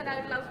sentence and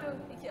I would love to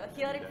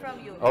hear it from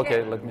you. Okay,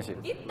 let me see.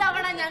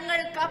 ഇത്തവണ ഞങ്ങൾ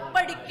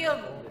കപ്പടിക്കും.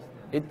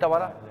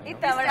 ഇത്തവണ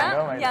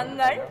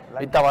ഞങ്ങൾ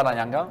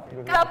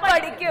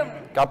കപ്പടിക്കും.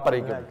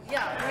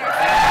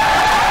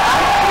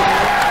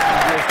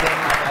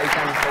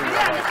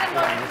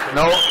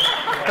 No.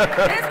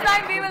 This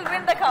time we will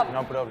win the cup.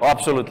 No problem.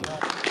 Absolutely.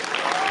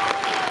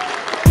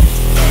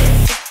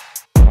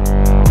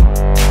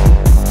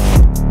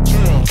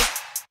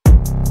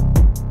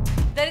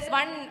 There is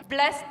one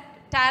blessed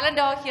talent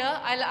out here.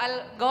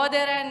 I'll go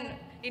there and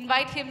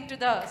invite him to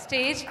the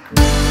stage.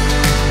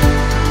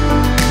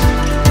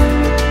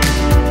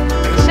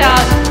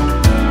 Shah.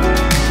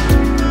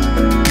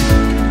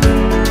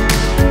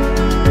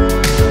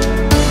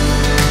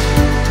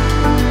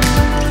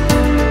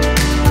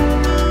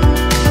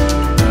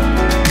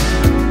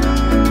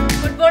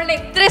 ഫുട്ബോളിനെ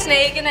ഇത്ര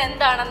സ്നേഹിക്കുന്ന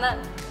എന്താണെന്ന്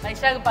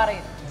വൈശാഖ്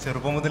പറയും.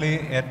 ചെറുപ്പം മുതൽ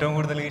ഏറ്റവും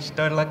കൂടുതൽ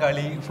ഇഷ്ടമുള്ള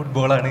കളി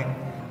ഫുട്ബോളാണ്.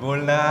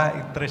 ഫുട്ബോളിനെ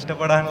ഇത്ര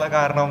ഇഷ്ടപ്പെടാനുള്ള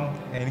കാരണം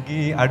എനിക്ക്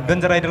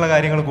അഡ്വഞ്ചർ ആയിട്ടുള്ള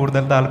കാര്യങ്ങൾ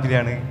കൂടുതൽ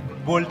താല്പര്യമാണ്.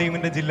 ഫുട്ബോൾ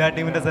ടീമിൻ്റെ ജില്ലാ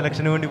ടീമിൻ്റെ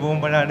സെലക്ഷന് വേണ്ടി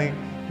പോകുമ്പോഴാണ്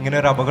ഇങ്ങനെ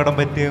ഒരു അപകടം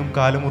പറ്റുകയും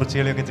കാല്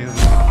മുറിച്ചുകളൊക്കെ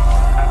ചെയ്തത്.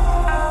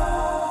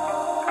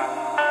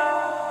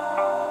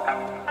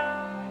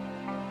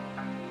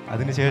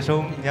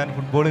 അതിനുശേഷവും ഞാൻ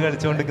ഫുട്ബോൾ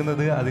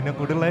കളിച്ചുകൊണ്ടിരിക്കുന്നത് അതിനെ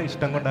കൂടുതലുള്ള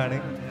ഇഷ്ടം കൊണ്ടാണ്.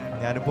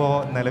 ഞാനിപ്പോൾ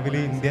നിലവിൽ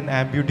ഇന്ത്യൻ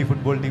ആംബ്യൂട്ടി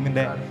ഫുട്ബോൾ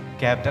ടീമിൻ്റെ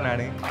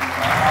ക്യാപ്റ്റനാണ്.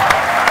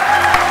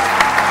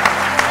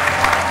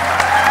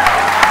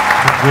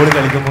 ഫുട്ബോൾ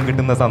കളിക്കുമ്പോൾ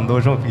കിട്ടുന്ന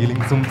സന്തോഷവും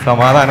ഫീലിങ്സും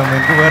സമാധാനവും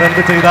എനിക്ക് വേറെ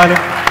എന്ത് ചെയ്താലും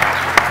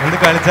എന്ത്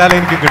കളിച്ചാലും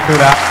എനിക്ക്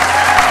കിട്ടൂല.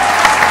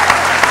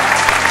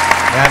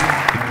 ഞാൻ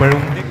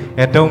ഇപ്പോഴും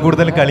ഏറ്റവും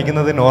കൂടുതൽ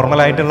കളിക്കുന്നത്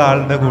നോർമലായിട്ടുള്ള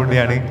ആളുടെ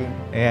കൂടെയാണ്.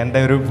 എൻ്റെ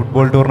ഒരു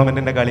ഫുട്ബോൾ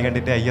ടൂർണമെൻറ്റിൻ്റെ കളി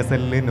കണ്ടിട്ട്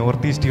ISL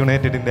നോർത്ത് ഈസ്റ്റ്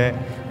യുണൈറ്റഡിൻ്റെ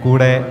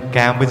കൂടെ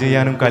ക്യാമ്പ്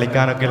ചെയ്യാനും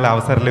കളിക്കാനൊക്കെയുള്ള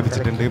അവസരം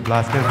ലഭിച്ചിട്ടുണ്ട്.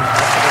 ബ്ലാസ്റ്റേഴ്സ്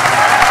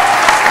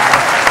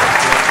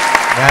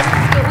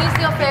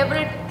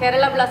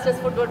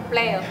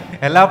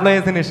എല്ലാ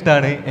പ്ലേയേഴ്സിനും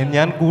ഇഷ്ടമാണ്.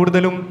 ഞാൻ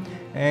കൂടുതലും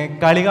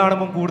കളി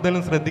കാണുമ്പോൾ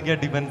കൂടുതലും ശ്രദ്ധിക്കുക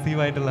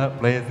ഡിഫെൻസീവായിട്ടുള്ള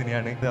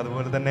പ്ലേയേഴ്സിനെയാണ്.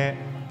 അതുപോലെ തന്നെ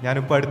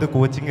ഞാനിപ്പോൾ അടുത്ത്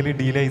കോച്ചിങ്ങിൽ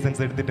D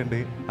ലൈസൻസ് എടുത്തിട്ടുണ്ട്.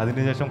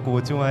 അതിനുശേഷം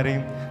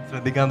കോച്ചുമാരെയും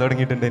ശ്രദ്ധിക്കാൻ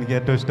തുടങ്ങിയിട്ടുണ്ട്. എനിക്ക്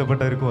ഏറ്റവും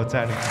ഇഷ്ടപ്പെട്ട ഒരു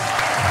കോച്ചാണ്.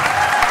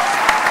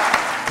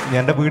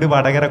 എൻ്റെ വീട്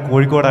വടകര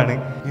കോഴിക്കോടാണ്.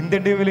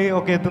 ഇന്ത്യൻ ടീമിൽ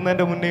ഒക്കെ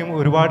എത്തുന്നതിൻ്റെ മുന്നേയും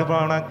ഒരുപാട്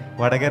തവണ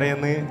വടകരയിൽ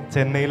നിന്ന്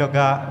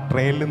ചെന്നൈയിലൊക്കെ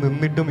ട്രെയിനിൽ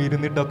നിന്നിട്ടും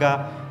ഇരുന്നിട്ടൊക്കെ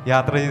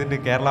യാത്ര ചെയ്തിട്ട്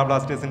കേരള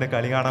ബ്ലാസ്റ്റേഴ്സിൻ്റെ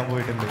കളി കാണാൻ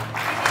പോയിട്ടുണ്ട്.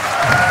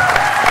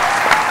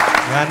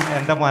 ഞാൻ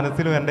എൻ്റെ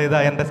മനസ്സിലും എൻ്റെ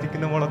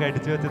സ്റ്റിക്കിൻ്റെ മോളൊക്കെ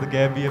അടിച്ചു വെച്ചത്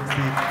KBFC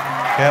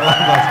കേരള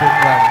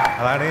ബ്ലാസ്റ്റേഴ്സിലാണ്.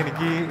 അതാണ്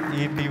എനിക്ക്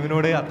ഈ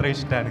ടീമിനോട് അത്ര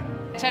ഇഷ്ടമാണ്.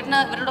 ചേട്ടന്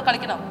ഇവരോട്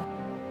കളിക്കണം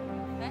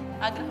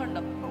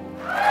ആഗ്രഹമുണ്ടോ?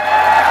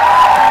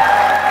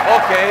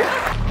 Okay.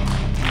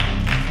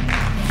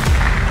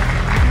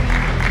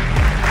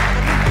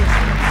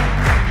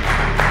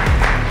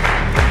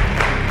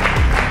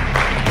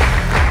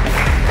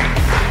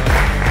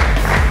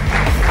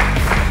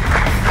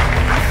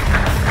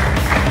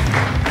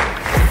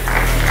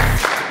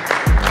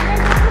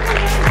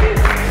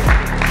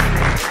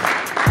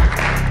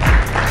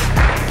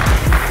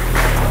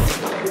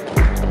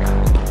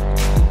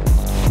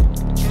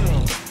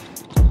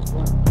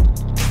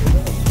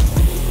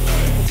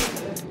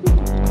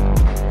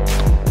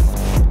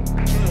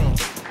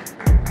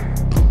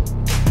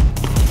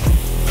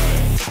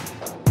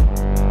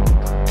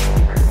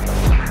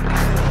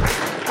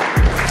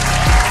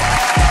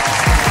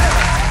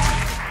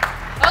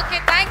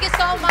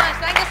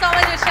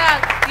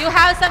 You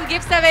have some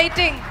gifts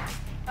awaiting.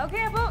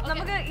 Okay, അപ്പോൾ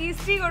നമുക്ക്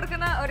ഈസ്റ്റി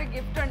കൊടുക്കുന്ന ഒരു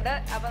ഗിഫ്റ്റ് ഉണ്ട്.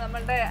 അപ്പോൾ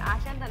നമ്മളുടെ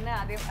ആശാൻ തന്നെ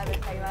ആദ്യം അത്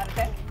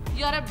കൈമാറട്ടെ.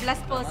 You are a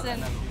blessed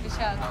person,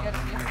 Vishal.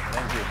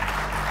 Thank you.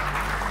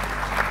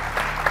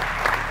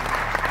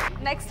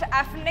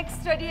 Next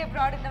study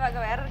abroad ന്റെ വക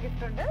വേറൊരു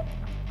ഗിഫ്റ്റ് ഉണ്ട്.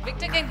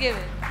 Victor can give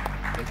it.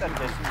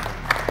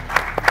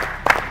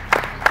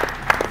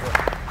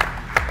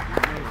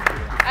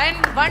 And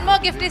one more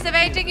gift is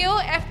awaiting you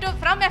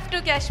from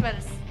F2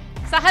 Casuals.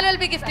 Sahal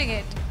will be gifting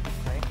it.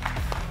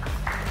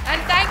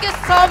 And thank you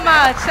so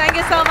much. Thank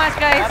you so much,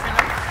 guys.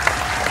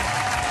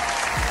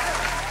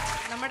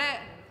 നമ്മുടെ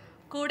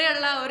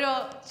കൂടെയുള്ള ഒരു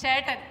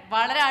ചേട്ടൻ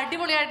വളരെ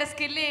അടിപൊളിയായിട്ട്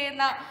സ്കില്ല്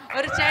ചെയ്യുന്ന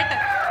ഒരു ചേട്ടൻ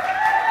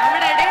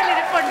നമ്മുടെ ഇടയിൽ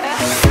ഇരിപ്പുണ്ട്.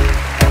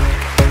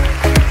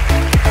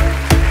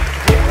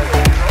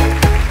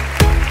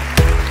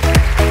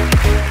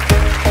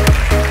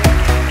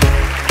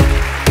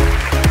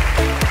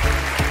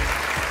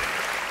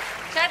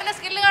 ചേട്ടന്റെ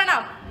സ്കില്ല്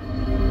കാണാം.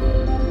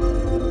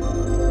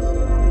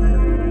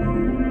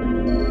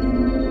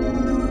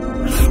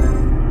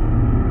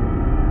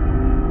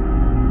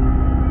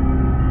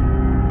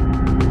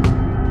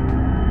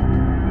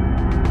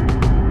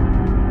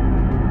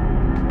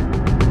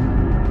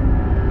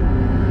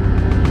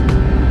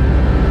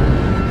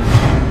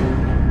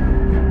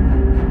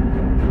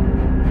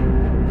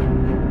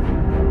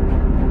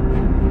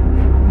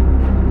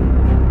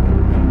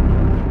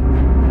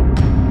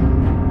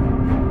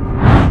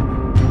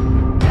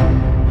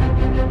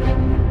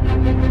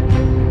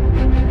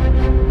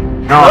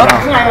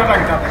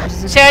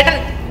 Shaitan,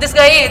 this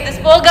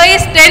poor guy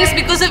is tense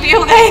because of you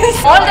guys.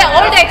 All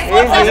the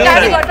experts are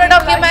standing in front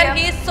of him and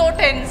he is so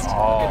tense.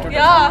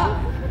 Yeah.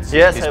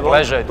 Yes, it's a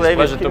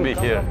pleasure to be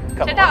here.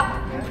 Cheta,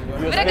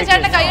 ഇവരൊക്കെ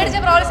ചേട്ടനെ കൈയടിച്ച്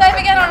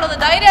പ്രോത്സാഹിപ്പിക്കാനുള്ളത്.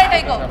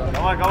 ധൈര്യമായിട്ടേക്കോ.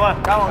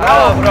 Come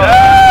on, bro.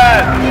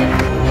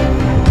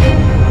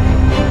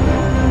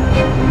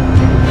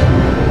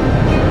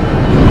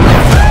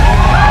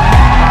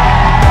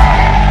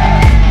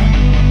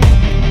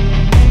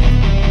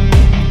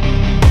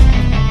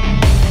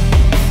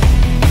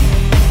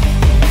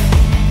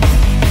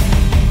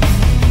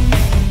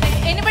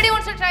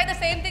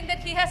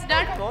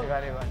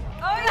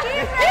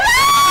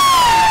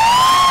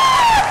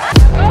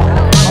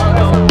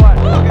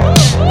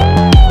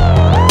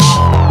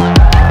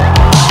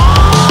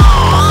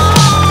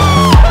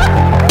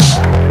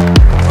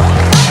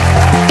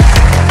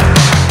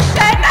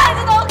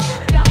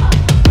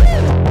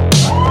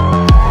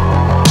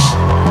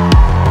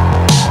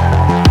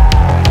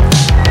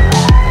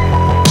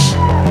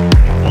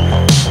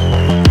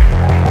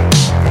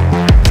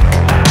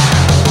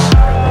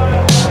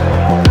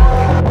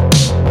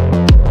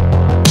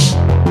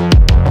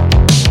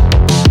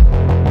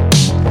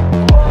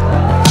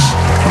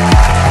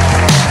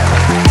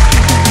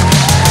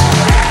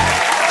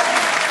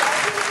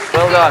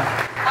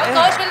 Our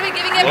coach will be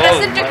giving a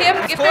present to him,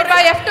 gifted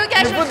by F2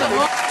 Casuals.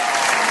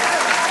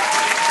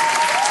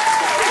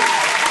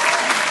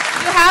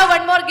 You have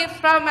one more gift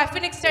from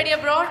Phoenix Study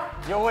Abroad.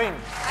 You win.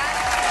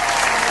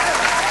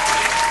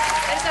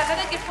 There is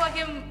another gift for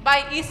him by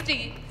Easty.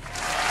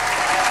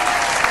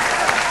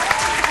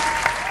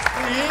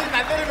 ഈ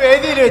നല്ലൊരു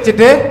വേദിയിൽ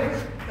വെച്ചിട്ട്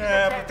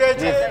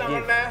പ്രത്യേകിച്ച്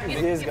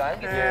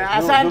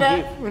ആശാന്റെ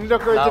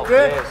മുന്നിലൊക്കെ വെച്ചിട്ട്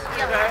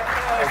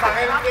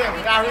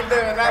രാഹുലിന്റെ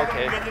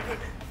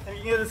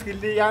എനിക്ക്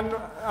skill ചെയ്യാൻ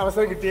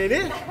അവസരം കിട്ടിയതിൽ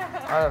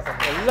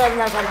എല്ലാവരും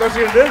ഞാൻ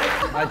സന്തോഷമുണ്ട്.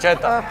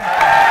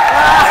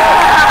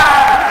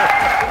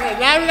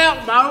 എല്ലാവരുടെ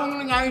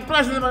ഭാഗങ്ങളും ഞാൻ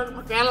ഇപ്രാവശ്യം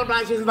കേരള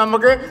ബ്ലാസ്റ്റേഴ്സ്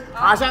നമുക്ക്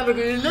ആശാന്റെ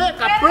കീഴിൽ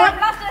കപ്പ്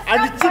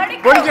അടിച്ച്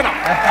പൊളിക്കണം.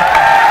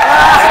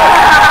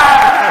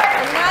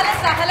 എന്നാലും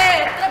സഹലെ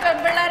എത്ര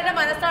പെൺപിള്ളേരുടെ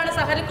മനസ്സാണ്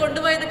സഹല്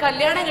കൊണ്ടുപോയത്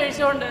കല്യാണം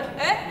കഴിച്ചുകൊണ്ട്.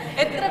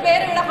 എത്ര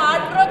പേര് ഇവിടെ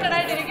ഹാർട്ട് ബ്രോക്കൺ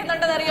ആയിട്ട്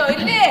ഇരിക്കുന്നുണ്ടെന്ന് അറിയോ?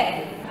 ഇല്ലേ?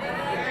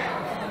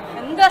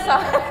 എന്താ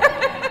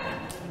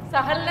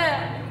സഹലിന്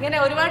ഇങ്ങനെ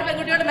ഒരുപാട്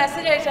പെൺകുട്ടിയോട്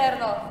മെസ്സേജ്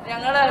അയച്ചായിരുന്നോ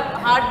ഞങ്ങള്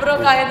ഹാർട്ട്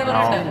ബ്രോക്ക് ആയെന്ന്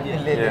പറഞ്ഞിട്ട്?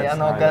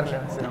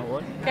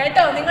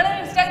 കേട്ടോ, നിങ്ങൾ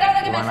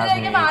ഇൻസ്റ്റാഗ്രാമിലൊക്കെ മെസ്സേജ്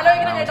അയക്കുമ്പോ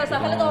ആലോചിക്കണം കേട്ടോ,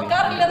 സഹല്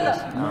നോക്കാറില്ലെന്ന്.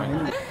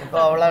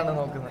 അവളാണ്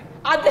നോക്കുന്നത്.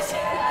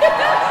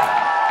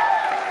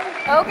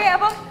 ഓക്കെ,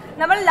 അപ്പം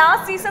നമ്മൾ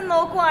ലാസ്റ്റ് സീസൺ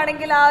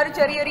നോക്കുവാണെങ്കിൽ ആ ഒരു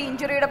ചെറിയൊരു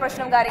ഇഞ്ചുറിയുടെ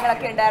പ്രശ്നം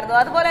കാര്യങ്ങളൊക്കെ ഉണ്ടായിരുന്നു.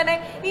 അതുപോലെ തന്നെ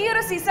ഈ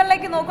ഒരു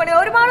സീസണിലേക്ക്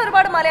നോക്കുകയാണെങ്കിൽ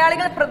ഒരുപാട്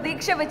മലയാളികൾ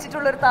പ്രതീക്ഷ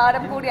വെച്ചിട്ടുള്ള ഒരു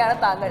താരം കൂടിയാണ്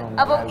താങ്കൾ.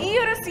 അപ്പം ഈ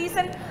ഒരു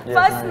സീസൺ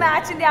ഫസ്റ്റ്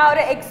മാച്ചിന്റെ ആ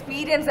ഒരു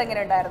എക്സ്പീരിയൻസ് എങ്ങനെ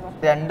ഉണ്ടായിരുന്നു?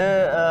 രണ്ട്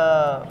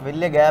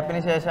വലിയ ഗ്യാപ്പിന്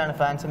ശേഷമാണ്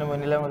ഫാൻസിന്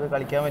മുന്നിൽ നമുക്ക്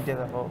കളിക്കാൻ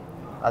പറ്റിയത്. അപ്പോൾ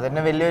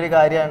അതന്നെ വലിയൊരു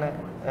കാര്യമാണ്.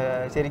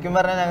 ശരിക്കും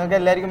പറഞ്ഞാൽ ഞങ്ങൾക്ക്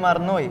എല്ലാവർക്കും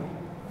മറന്നുപോയി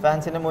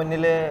ഫാൻസിന്റെ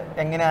മുന്നിൽ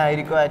എങ്ങനെ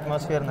ആയിരിക്കും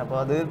അറ്റ്മോസ്ഫിയർ. അപ്പോൾ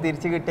അത്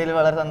തിരിച്ചു കിട്ടിയതിൽ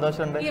വളരെ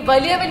സന്തോഷമുണ്ട്. ഈ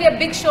വലിയ വലിയ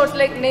big shots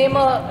like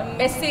Neymar,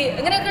 Messi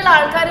ഇങ്ങനെയൊക്കെയുള്ള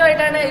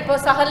ആൾക്കാരുമായിട്ടാണ് ഇപ്പോൾ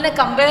സഹലിനെ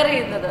കമ്പയർ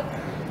ചെയ്യുന്നത്.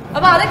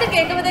 അപ്പൊ അതൊക്കെ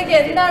കേൾക്കുമ്പോഴത്തേക്ക്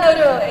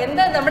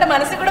എന്താ നമ്മുടെ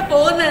മനസ്സിൽ കൂടെ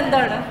പോകുന്നത്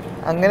എന്താണ്?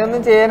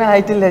 അങ്ങനെയൊന്നും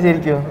ചെയ്യാനായിട്ടില്ല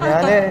ശരിക്കും.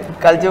 ഞാൻ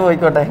കളിച്ചു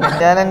പോയിക്കോട്ടെ.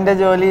 ഞാൻ എൻ്റെ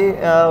ജോലി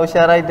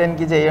ഉഷാറായിട്ട്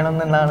എനിക്ക് ചെയ്യണം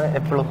എന്നാണ്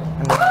എപ്പോഴും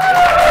എൻ്റെ.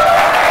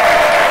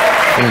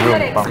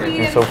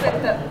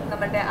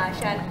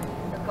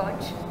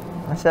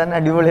 ആശാൻ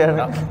അടിപൊളിയാണ്.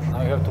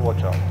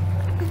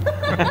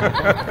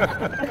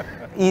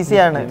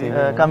 ഈസിയാണ്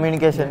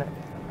കമ്മ്യൂണിക്കേഷൻ.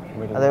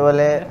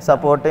 അതേപോലെ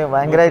സപ്പോർട്ട്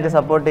ഭയങ്കരമായിട്ട്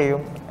സപ്പോർട്ട്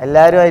ചെയ്യും.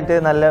 എല്ലാവരുമായിട്ട്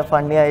നല്ല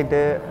ഫണ്ണി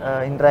ആയിട്ട്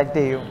ഇൻട്രാക്ട്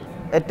ചെയ്യും.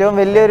 ഏറ്റവും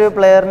വലിയൊരു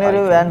പ്ലെയറിന്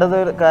വേണ്ടത്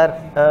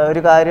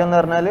ഒരു കാര്യം എന്ന്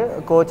പറഞ്ഞാൽ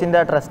കോച്ചിൻ്റെ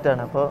ആ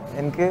ട്രസ്റ്റാണ്. അപ്പോൾ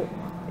എനിക്ക്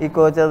ഈ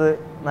കോച്ച് അത്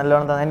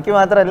നല്ലോണം തന്നെ, എനിക്ക്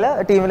മാത്രമല്ല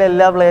ടീമിലെ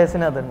എല്ലാ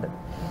പ്ലേയേഴ്സിനും അതുണ്ട്.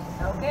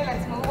 Okay,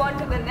 let's move on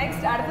to the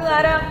next.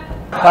 അടുത്തതാരാ?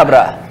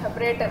 Cabra.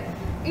 Cabratan.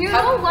 You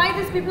know why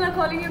these people are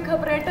calling you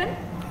Cabratan?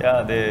 Yeah,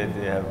 they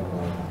have.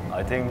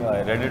 I think I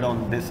read it on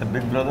this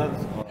Big Brother.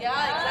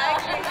 Yeah,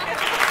 exactly.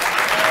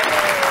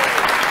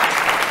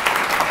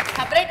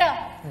 Cabrata,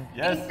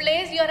 Yes. in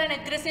plays you are an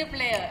aggressive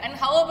player, and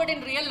how about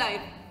in real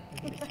life?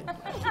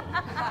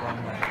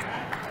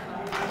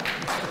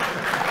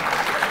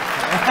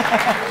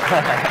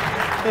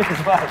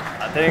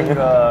 I think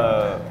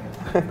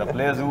the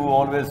players who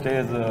always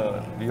stays,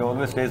 we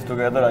always stays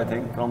together. I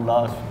think from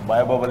last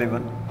bio bubble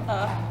even.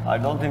 I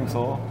don't think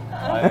so.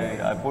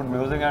 I put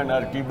music and I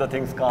keep the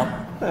things calm,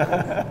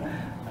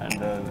 and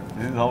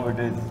this is how it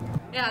is.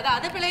 Yeah, the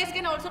other players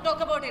can also talk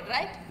about it,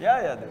 right?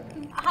 Yeah.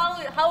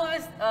 How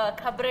is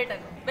Cabratan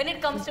when it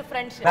comes to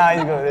friendship? Nah,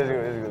 he's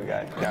good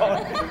guy.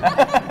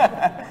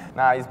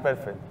 Nah, he's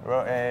perfect.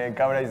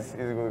 Cabra is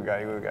a good guy,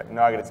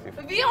 no aggressive.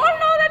 We all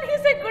know that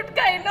he's a good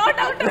guy, no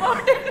doubt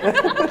about it.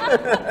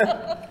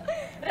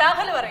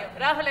 Rahul പറയൂ,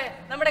 രാഹുലെ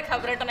നമ്മുടെ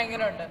Cabratan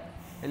എങ്ങനെയുണ്ട്?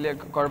 ഇല്ല,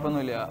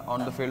 കുഴപ്പമൊന്നുമില്ല on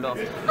the field off.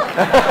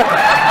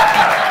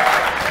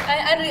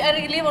 I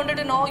really wanted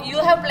to know, you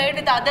have played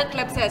with other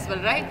clubs as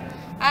well, right?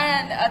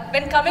 And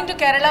when coming to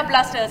Kerala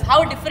Blasters, how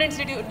different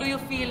do you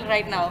feel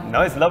right now?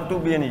 Now it's love to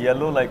be in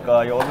yellow, like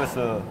I always.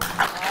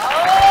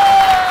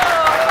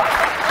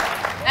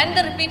 And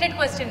the repeated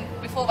question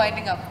before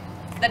winding up,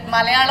 that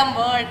Malayalam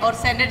word or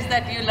sentence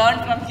that you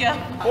learned from here.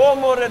 Oh,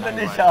 more than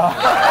Nisha.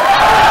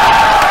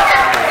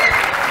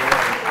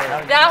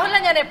 രാഹുലിനെ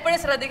ഞാൻ എപ്പോഴും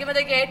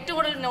ശ്രദ്ധിക്കുമ്പോഴത്തേക്ക് ഏറ്റവും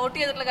കൂടുതൽ not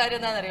ചെയ്തിട്ടുള്ള കാര്യം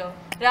എന്താണെന്നറിയോ?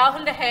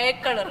 രാഹുലിന്റെ hair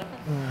colour.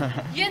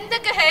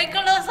 എന്തൊക്കെ ഹെയർ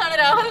കളേഴ്സ് ആണ്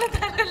രാഹുലിന്റെ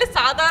തലയിൽ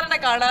സാധാരണ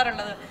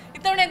കാണാറുള്ളത്?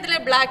 ഇത്തവണ എന്തിനാ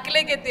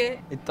ബ്ലാക്കിലേക്ക് എത്തിയത്?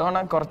 ഇത്തവണ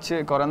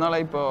കുറെ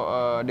നാളായി ഇപ്പോൾ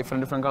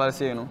ഡിഫറെന്റ് കളേഴ്സ്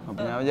ചെയ്യണം.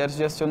 അപ്പോൾ ഞാൻ വിചാരിച്ചു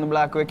ജസ്റ്റ് ഒന്ന്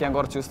ബ്ലാക്ക് വെക്കാം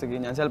കുറച്ച് ദിവസത്തേക്ക്.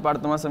 ഞാൻ ചിലപ്പോൾ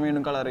അടുത്ത മാസം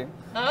വീണ്ടും കളർ ചെയ്യും.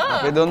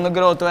 അപ്പോൾ ഇതൊന്ന്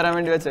ഗ്രോത്ത് വരാൻ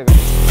വേണ്ടി വെച്ചേക്കാം.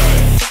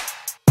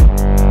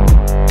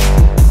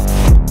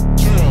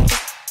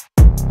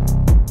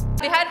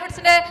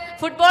 ബിഹൈൻഡ്വുഡ്സിന്റെ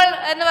ഫുട്ബോൾ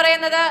എന്ന്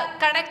പറയുന്നത്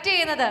കണക്ട്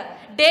ചെയ്യുന്നത്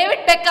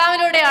David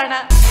ബെക്കാമിലൂടെയാണ്.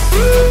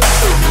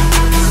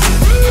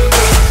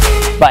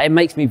 But it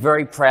makes me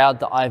very proud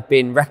that I've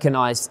been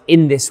recognised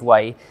in this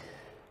way.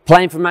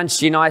 Playing for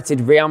Manchester United,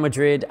 Real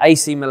Madrid,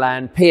 AC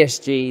Milan,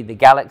 PSG, the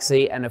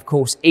Galaxy, and of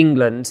course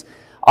England,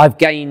 I've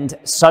gained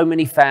so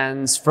many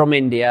fans from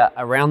India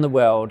around the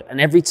world, and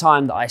every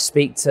time that I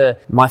speak to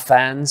my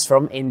fans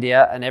from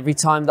India and every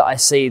time that I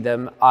see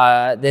them,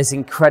 there's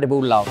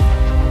incredible love.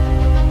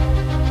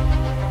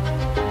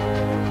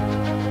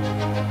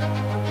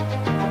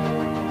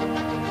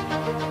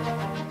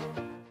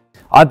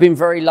 I've been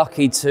very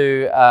lucky to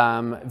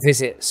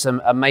visit some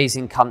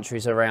amazing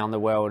countries around the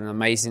world and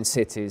amazing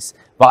cities,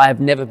 but I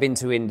have never been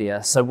to India.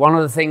 So one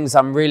of the things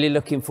I'm really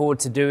looking forward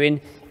to doing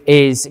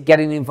is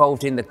getting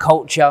involved in the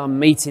culture,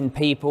 meeting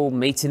people,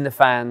 meeting the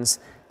fans,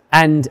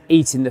 and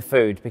eating the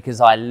food, because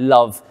I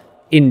love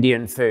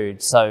Indian food.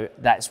 So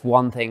that's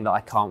one thing that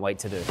I can't wait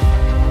to do.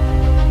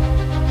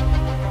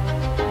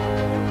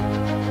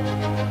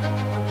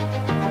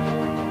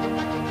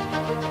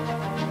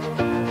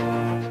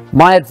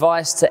 My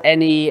advice to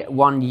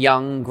anyone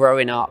young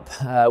growing up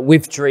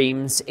with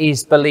dreams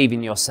is believe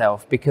in yourself,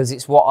 because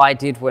it's what I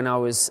did when I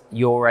was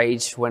your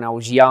age. When I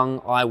was young,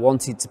 I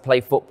wanted to play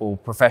football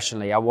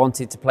professionally. I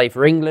wanted to play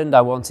for England.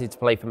 I wanted to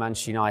play for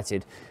Manchester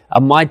United.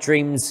 And my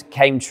dreams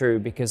came true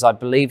because I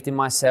believed in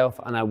myself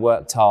and I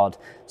worked hard.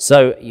 So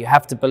you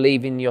have to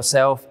believe in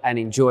yourself and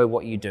enjoy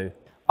what you do.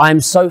 I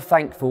am so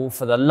thankful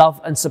for the love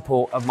and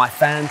support of my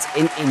fans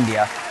in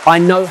India. I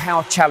know how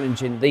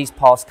challenging these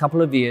past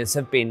couple of years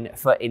have been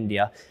for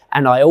India,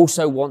 and I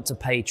also want to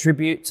pay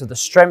tribute to the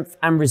strength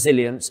and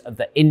resilience of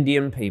the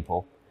Indian people.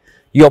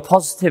 Your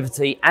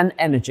positivity and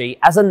energy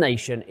as a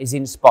nation is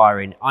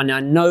inspiring, and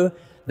I know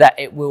that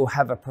it will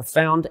have a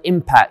profound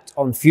impact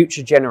on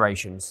future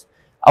generations.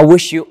 I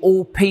wish you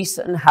all peace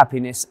and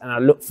happiness, and I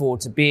look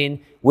forward to being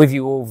with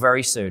you all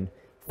very soon.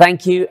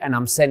 Thank you, and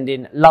I'm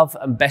sending love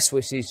and best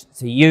wishes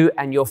to you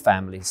and your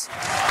families.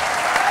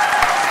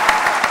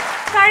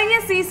 കഴിഞ്ഞ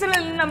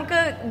സീസണിൽ നമുക്ക്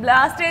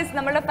Blasters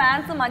നമ്മുടെ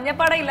fans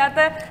മഞ്ഞപ്പാട ഇല്ലാത്ത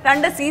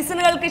 2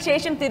 സീസണുകൾക്ക്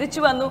ശേഷം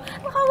തിരിച്ചു വന്നു.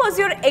 How was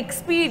your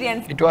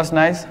experience? It was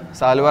nice.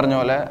 Salu പറഞ്ഞ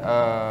പോലെ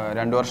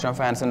 2 വർഷം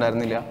ഫാൻസ്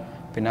ഉണ്ടായിരുന്നില്ല.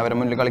 പിന്നെ അവരെ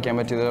മുന്നിൽ കളിക്കാൻ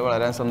പറ്റിയത്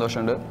വളരെ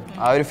സന്തോഷമുണ്ട്.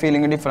 ആ ഒരു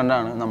ഫീലിംഗ് ഡിഫറെൻ്റ്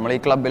ആണ്. നമ്മൾ ഈ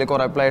ക്ലബ്ബിൽ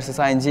കുറേ പ്ലേയേഴ്സ്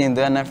സൈൻ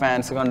ചെയ്യുന്നത് തന്നെ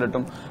ഫാൻസ്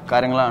കണ്ടിട്ടും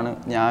കാര്യങ്ങളാണ്.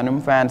 ഞാനും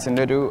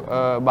ഫാൻസിൻ്റെ ഒരു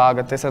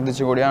ഭാഗത്തെ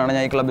ശ്രദ്ധിച്ചു കൂടിയാണ്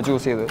ഞാൻ ഈ ക്ലബ്ബ്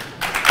ചൂസ് ചെയ്തത്.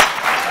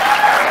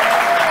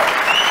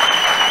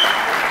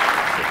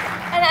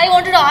 And I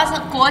wanted to ask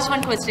coach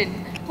one question.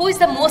 Who is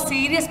the most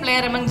serious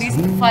player among these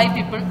 5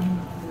 people?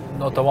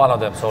 Not one of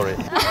them, sorry.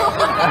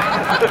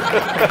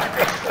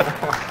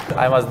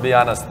 I must be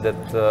honest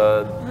that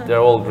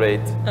they're all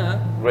great,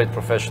 great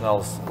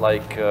professionals,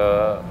 like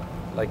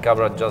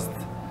Cabra just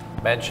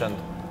mentioned.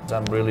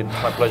 I'm really,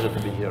 it's my pleasure to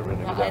be here.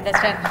 Really. I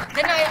understand.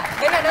 Then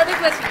another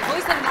question. Who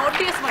is the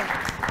naughtiest one?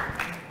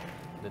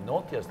 The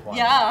naughtiest one?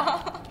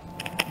 Yeah.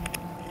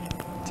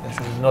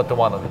 Not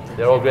one of it.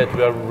 They're all great.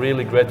 We are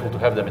really grateful to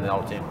have them in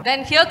our team. Then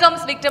here comes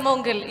Victor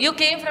Mongal. You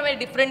came from a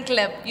different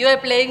club. You are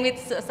playing with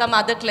some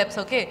other clubs,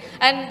 okay?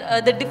 And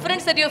the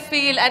difference that you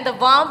feel and the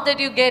warmth that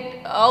you get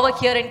over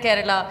here in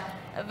Kerala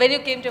when you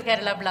came to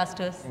Kerala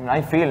Blasters.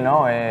 I feel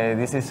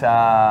this is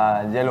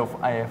a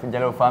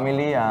yellow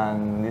family,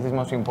 and this is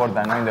most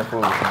important in the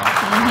food.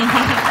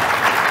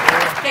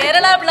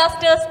 Kerala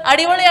Blasters,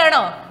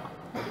 adivoliyaano?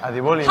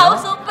 Adivoli, How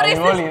super is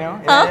this? Yeah,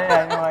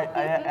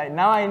 I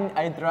know. Now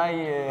I try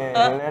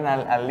learn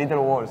a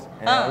little words.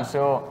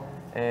 Also,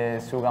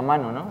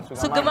 Sugamano, no?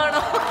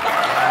 Sugamano.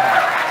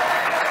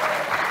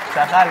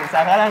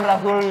 Sahal and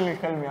Rahul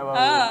help me about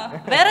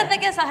it. വേറെ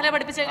എന്തൊക്കെയാ സഹല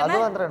പഠിപ്പിച്ചേക്കുന്നത്?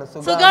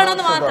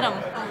 സുഖാണോന്ന് മാത്രം.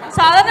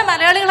 സാധാരണ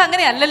മലയാളികൾ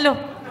അങ്ങനെയല്ലല്ലോ.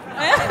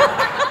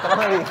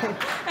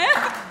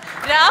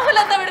 രാഹുൽ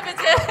എന്താ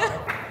പഠിപ്പിച്ചേ?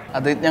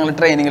 അത് ഞങ്ങൾ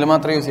ട്രെയിനിങ്ങിൽ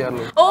മാത്രമേ യൂസ്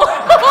ചെയ്യാറുള്ളൂ.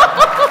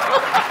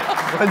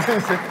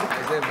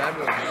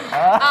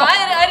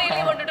 I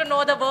really wanted to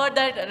know the word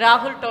that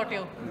Rahul taught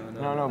you.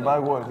 No,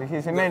 bad words. He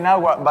said, now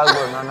bad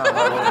words. No,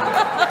 bad words.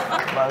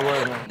 Bad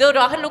words, no. Though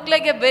Rahul looked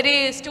like a very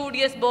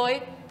studious boy,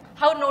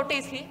 how naughty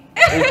is he?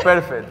 It's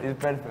perfect.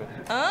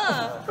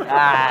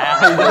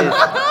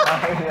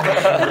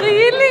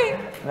 Really?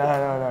 No.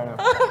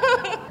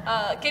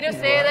 Can you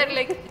say that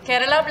like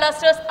Kerala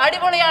Blasters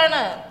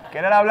adivoliyaana?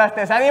 Kerala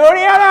Blasters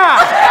adivoliyaana!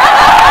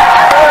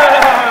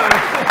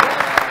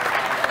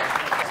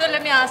 So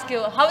let me ask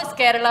you, how is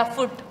Kerala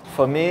food?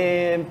 For me,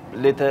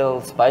 little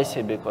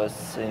spicy because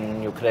in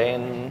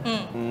Ukraine,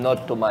 not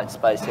too much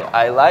spicy.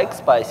 I like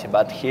spicy,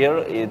 but here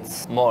it's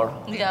more.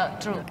 Yeah,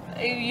 true.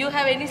 You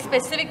have any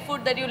specific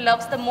food that you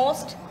love the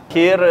most?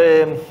 Here,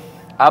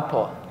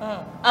 apple.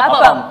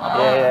 Appam.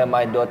 Yeah,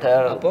 my daughter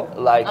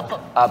likes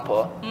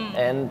apple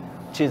and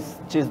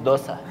cheese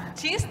dosa.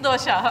 Cheese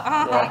dosha.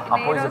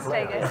 Apple is a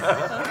flavor.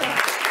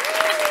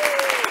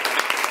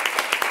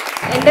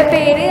 എൻ്റെ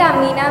പേര്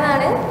അമീന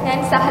എന്നാണ്. ഞാൻ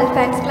Sahal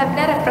fans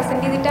ക്ലബിനെ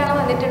represent ചെയ്തിട്ടാണ്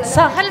വന്നിട്ടുള്ളത്.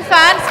 Sahal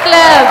fans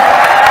club.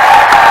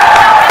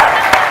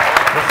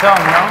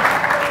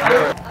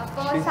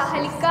 അപ്പോൾ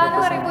സഹലിക്ക എന്ന്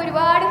പറയുമ്പോൾ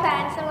ഒരുപാട്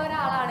ഫാൻസ് ഉള്ള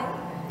ഒരാളാണ്.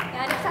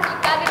 ഞാൻ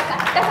സഹലിക്കാന്റെ ഒരു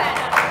കട്ട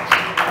ഫാനാണ്.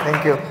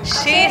 Thank you.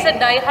 She is a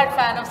die-hard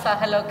fan of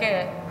Sahal, okay?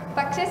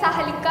 പക്ഷേ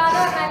സഹലിക്ക എന്ന്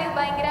പറഞ്ഞാൽ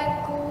ഭയങ്കര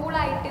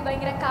കൂളായിട്ട്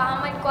ഭയങ്കര കാം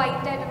ആൻഡ്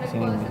ക്വൈറ്റ് ആയിട്ടുള്ള ഒരു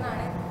പേഴ്സൺ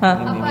ആണ്.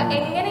 അപ്പൊ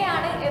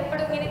എങ്ങനെയാണ്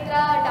എപ്പോഴും ഇങ്ങനെ ഇത്ര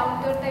ഡൗൺ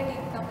ടു എർത്ത് ആയിട്ട്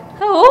ഇരിക്കാൻ പറ്റും?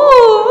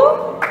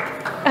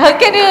 How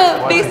can you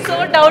be so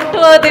down to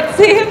earth, it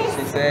seems?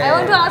 I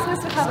want to ask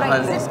Mr. Khabra,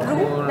 is it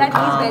true that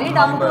he is very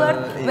down to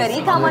earth, very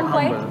calm and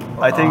quiet?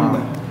 I think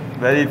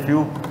very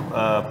few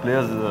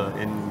players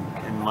in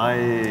my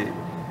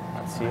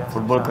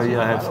football career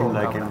I have seen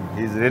like him.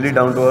 He's really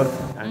down to earth,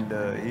 and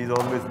he's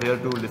always there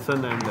to listen,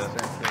 and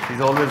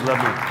he's always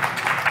loving.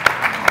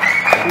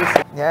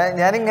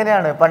 ഞാൻ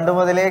ഇങ്ങനെയാണ്, പണ്ട്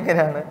മുതലേ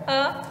ഇങ്ങനെയാണ്.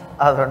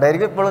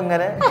 അതുകൊണ്ടായിരിക്കും ഇപ്പോഴും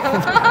ഇങ്ങനെ.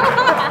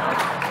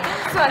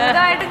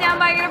 സ്വന്തമായിട്ട് ഞാൻ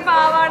ഭയങ്കര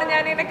പാവാണ്,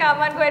 ഞാൻ ഇങ്ങനെ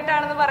കാമാൻ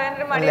ക്വയറ്റാണെന്ന്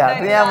പറയാനൊരു മടി.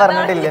 ഞാൻ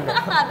പറഞ്ഞിട്ടില്ലല്ലോ.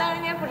 അതാണ്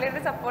ഞാൻ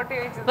പുള്ളിയുടെ സപ്പോർട്ട്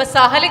ചോദിച്ചത്. അപ്പൊ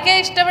സഹലിക്കെ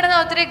ഇഷ്ടപ്പെടുന്ന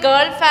ഒത്തിരി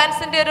ഗേൾ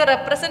ഫാൻസിന്റെ ഒരു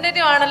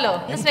റെപ്രസെന്റേറ്റീവ് ആണല്ലോ.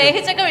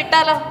 സ്നേഹിച്ചൊക്കെ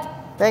വിട്ടാലോ?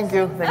 Thank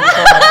you.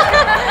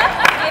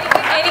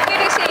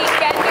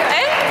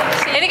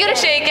 എനിക്കൊരു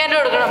ഷെയ്ക്ക് ഹാൻഡ്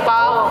കൊടുക്കണം,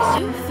 പാവം.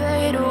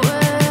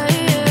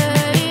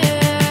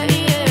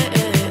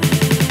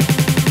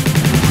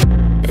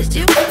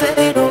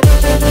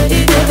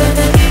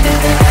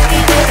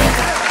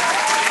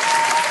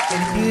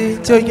 എനിക്ക്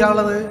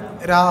ചോദിക്കാനുള്ളത്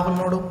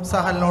രാഹുലിനോടും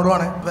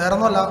സഹലിനോടുമാണ്.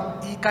 വേറൊന്നുമല്ല,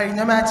 ഈ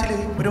കഴിഞ്ഞ മാച്ചിൽ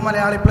ഒരു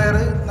മലയാളി പ്ലെയർ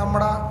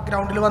നമ്മുടെ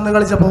ഗ്രൗണ്ടിൽ വന്ന്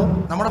കളിച്ചപ്പോൾ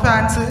നമ്മുടെ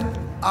ഫാൻസ്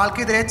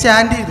ആൾക്കെതിരെ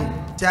ചാൻഡ് ചെയ്തു.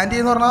 ചാൻഡ്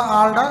ചെയ്യുന്ന പറഞ്ഞാൽ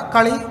ആളുടെ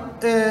കളി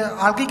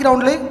ആൾക്ക് ഈ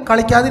ഗ്രൗണ്ടിൽ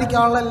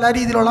കളിക്കാതിരിക്കാനുള്ള എല്ലാ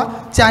രീതിയിലുള്ള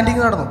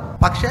ചാൻഡിങ് നടന്നു.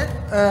 പക്ഷേ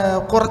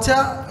കുറച്ച്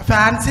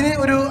ഫാൻസിന്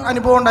ഒരു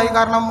അനുഭവം ഉണ്ടായി.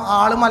 കാരണം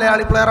ആൾ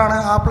മലയാളി പ്ലെയറാണ്,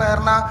 ആ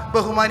പ്ലെയറിനെ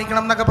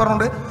ബഹുമാനിക്കണം എന്നൊക്കെ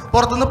പറഞ്ഞുകൊണ്ട്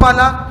പുറത്തുനിന്ന് പല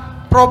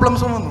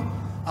പ്രോബ്ലംസും വന്നു.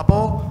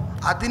 അപ്പോൾ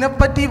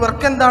അതിനെപ്പറ്റി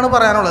ഇവർക്ക് എന്താണ്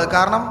പറയാനുള്ളത്?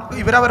 കാരണം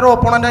ഇവരവരുടെ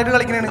ഓപ്പോണൻ്റായിട്ട്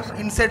കളിക്കുന്നതാണ്.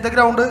 ഇൻസൈഡ് ദ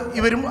ഗ്രൗണ്ട്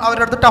ഇവരും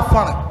അവരുടെ അടുത്ത്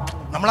ടഫാണ്.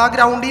 നമ്മൾ ആ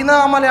ഗ്രൗണ്ടിൽ നിന്ന്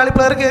ആ മലയാളി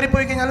പ്ലെയർ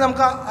കയറിപ്പോയി കഴിഞ്ഞാൽ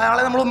നമുക്ക്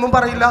അയാളെ നമ്മളൊന്നും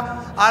പറയില്ല.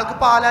 ആൾക്ക്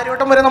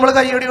പാലാരിവട്ടം വരെ നമ്മൾ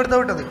കൈയടി കൊടുത്ത്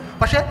വിട്ടത്.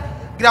 പക്ഷേ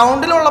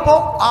ഗ്രൗണ്ടിലുള്ളപ്പോൾ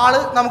ആൾ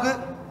നമുക്ക്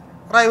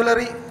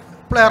റൈവലറി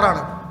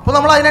പ്ലെയറാണ്. അപ്പോൾ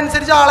നമ്മൾ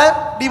അതിനനുസരിച്ച് ആളെ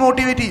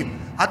ഡിമോട്ടിവേറ്റ് ചെയ്യും.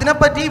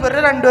 അതിനെപ്പറ്റി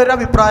ഇവരുടെ രണ്ടുപേരുടെ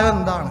അഭിപ്രായം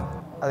എന്താണ്?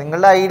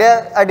 നിങ്ങളുടെ ഐഡിയ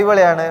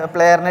അടിപൊളിയാണ്,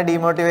 പ്ലെയറിനെ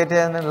ഡീമോട്ടിവേറ്റ്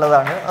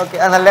ചെയ്യാനുള്ളതാണ്. ഓക്കെ,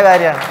 അത് നല്ല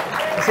കാര്യമാണ്.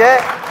 പക്ഷേ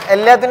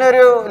എല്ലാത്തിനും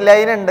ഒരു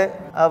ലൈൻ ഉണ്ട്.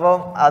 അപ്പം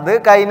അത്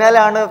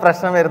കഴിഞ്ഞാലാണ്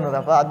പ്രശ്നം വരുന്നത്.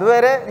 അപ്പോൾ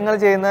അതുവരെ നിങ്ങൾ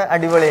ചെയ്യുന്ന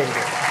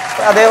അടിപൊളിയായിരിക്കും.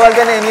 അതേപോലെ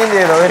തന്നെ ഇനിയും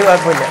ചെയ്തോ, ഒരു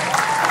കുഴപ്പമില്ല.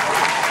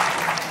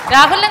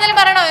 രാഹുലിന് എന്തെങ്കിലും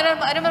പറയണോ?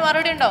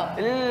 മറുപടി ഉണ്ടോ?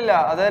 ഇല്ല,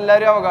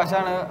 അതെല്ലാവരും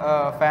അവകാശമാണ്.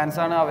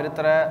 ഫാൻസാണ്, അവർ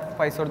ഇത്ര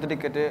പൈസ കൊടുത്ത്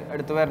ടിക്കറ്റ്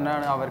എടുത്ത്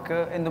വരുന്നതാണ്, അവർക്ക്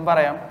എന്തും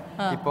പറയാം.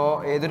 ഇപ്പോൾ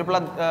ഏതൊരു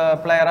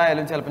പ്ലെയർ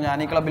ആയാലും ചിലപ്പോൾ ഞാൻ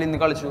ഈ ക്ലബ്ബിൽ ഇന്ന്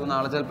കളിച്ചു,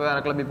 നാളെ ചിലപ്പോൾ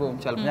വേറെ ക്ലബ്ബിൽ പോകും,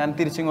 ചിലപ്പോൾ ഞാൻ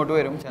തിരിച്ചിങ്ങോട്ട്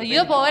വരും.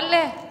 അയ്യോ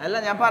പോവല്ലേ. അല്ല,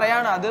 ഞാൻ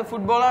പറയാണ്, അത്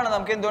ഫുട്ബോളാണ്,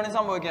 നമുക്ക് എന്തുവേണമെങ്കിലും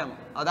സംഭവിക്കാം.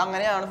 അത്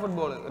അങ്ങനെയാണ്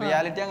ഫുട്ബോൾ,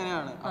 റിയാലിറ്റി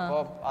അങ്ങനെയാണ്.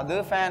 അപ്പോൾ അത്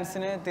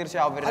ഫാൻസിന്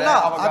തീർച്ചയായും അവരുടെ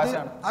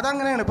അവകാശമാണ്.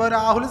 അതങ്ങനെയാണ്. ഇപ്പോൾ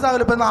രാഹുൽ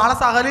സഹൽ, ഇപ്പോൾ നാളെ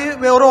സഹല്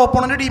വേറെ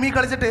ഓപ്പോണന്റ് ടീമിൽ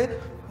കളിച്ചിട്ട്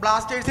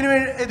ബ്ലാസ്റ്റേഴ്സിന്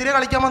എതിരെ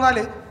കളിക്കാൻ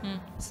വന്നാല്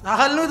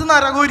സഹലിനും ഇത്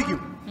നരകമായിരിക്കും.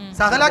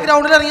 സഹൽ ആ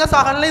ഗ്രൗണ്ടിൽ ഇറങ്ങിയ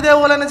സഹലിനെ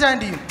ഇതേപോലെ തന്നെ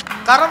ചാൻഡ് ചെയ്യും.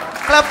 കാരണം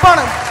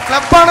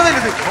ക്ലബ്ബാണ്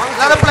വലുത്,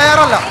 അല്ലാതെ പ്ലെയർ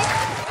അല്ല.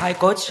 Hi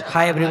coach,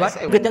 hi everyone.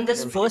 Within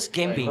this first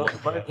game week,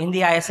 in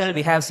the ISL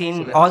we have seen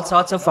all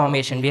sorts of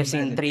formation. We have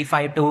seen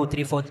 3-5-2,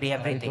 3-4-3,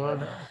 everything.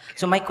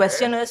 So my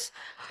question is,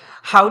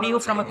 how do you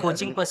from a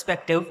coaching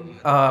perspective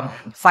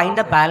find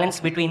a balance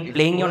between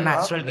playing your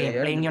natural game,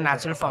 playing your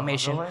natural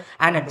formation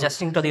and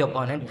adjusting to the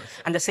opponent,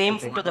 and the same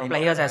to the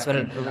players as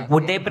well?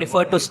 Would they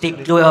prefer to stick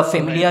to a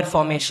familiar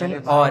formation,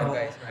 or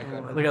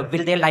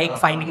will they like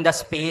finding the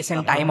space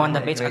and time on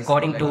the pitch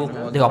according to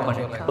the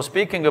opponent? So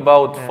speaking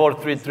about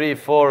 4-3-3,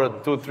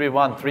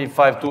 4-2-3-1,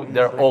 3-5-2,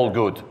 they're all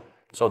good.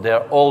 So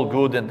they're all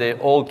good and they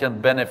all can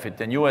benefit.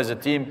 And you as a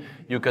team,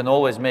 you can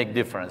always make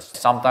difference.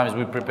 Sometimes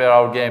we prepare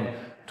our game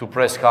to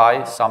press high,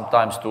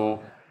 sometimes to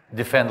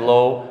defend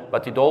low,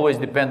 but it always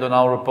depends on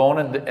our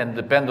opponent and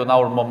depends on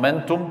our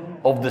momentum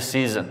of the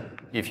season.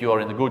 If you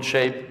are in a good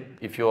shape,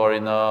 if you are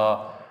in a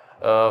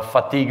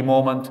fatigue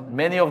moment,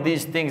 many of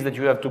these things that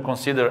you have to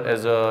consider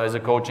as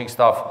a coaching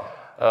staff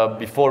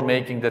before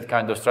making that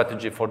kind of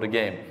strategy for the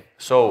game.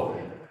 So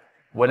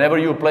whenever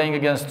you're playing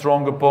against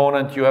strong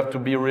opponent, you have to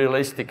be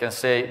realistic and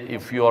say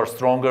if you are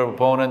stronger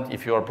opponent,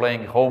 if you are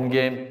playing home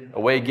game,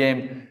 away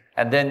game,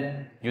 and then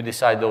you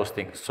decide those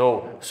things.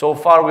 So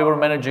far we were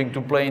managing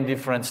to play in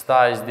different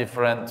styles,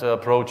 different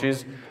approaches,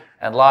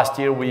 and last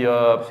year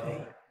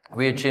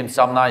we achieved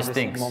some nice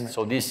things. So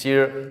this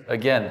year,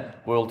 again,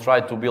 we'll try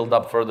to build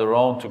up further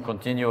on to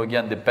continue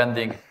again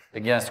depending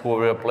against who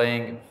we are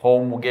playing,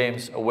 home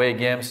games, away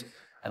games,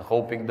 and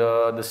hoping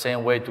the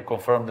same way to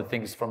confirm the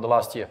things from the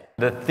last year.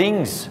 The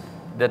things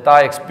that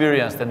I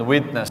experienced and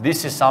witnessed, this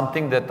is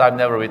something that I've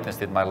never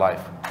witnessed in my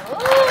life.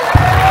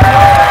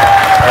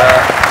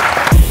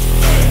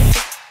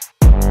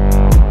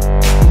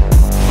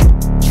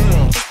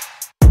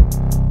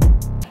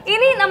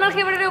 ഇനി നമ്മൾക്ക്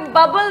ഇവിടെ ഒരു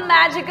bubble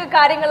magic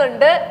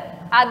കാര്യങ്ങളുണ്ട്,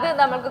 അത്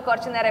നമുക്ക്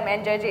കുറച്ചു നേരം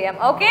enjoy ചെയ്യാം.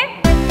 Okay,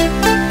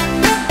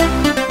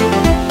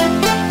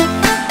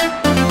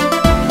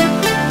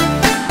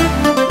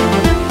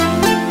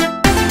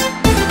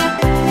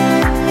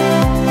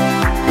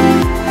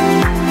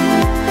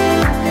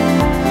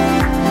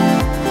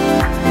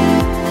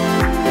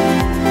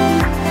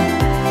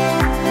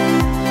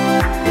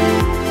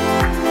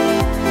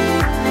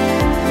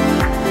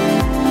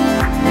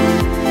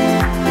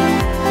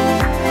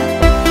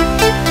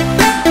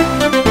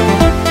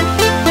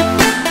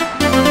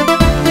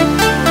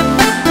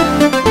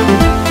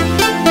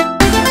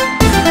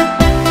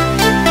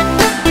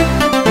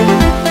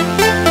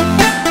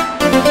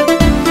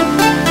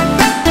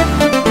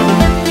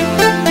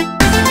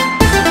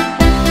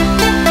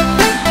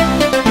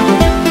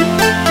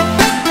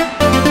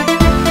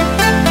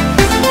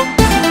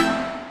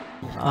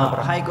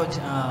 Hi coach,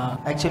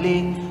 actually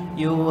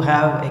you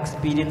have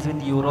experience with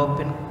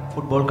European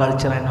football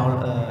culture and all,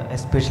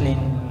 especially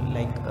in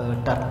like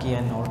Turkey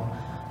and all.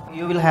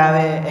 You will have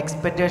a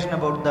expectation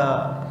about the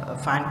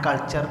fan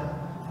culture.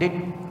 Did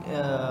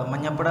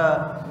Manyapada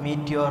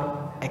meet your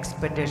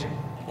expectation?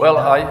 Well,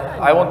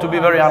 I want to be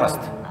very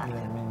honest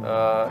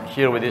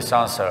here with this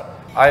answer.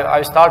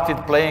 I started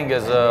playing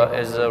as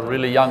a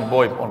really young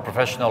boy on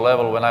professional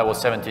level when I was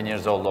 17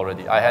 years old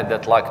already. I had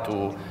that luck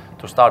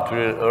to start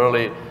really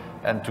early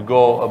and to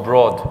go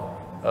abroad,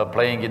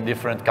 playing in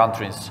different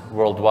countries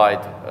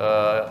worldwide,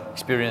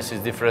 experiences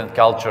different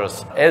cultures.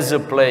 As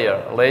a player,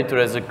 later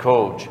as a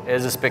coach,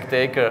 as a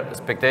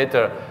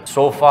spectator,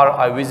 so far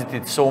I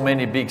visited so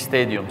many big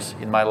stadiums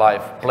in my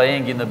life,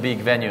 playing in the big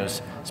venues,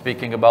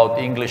 speaking about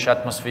English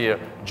atmosphere,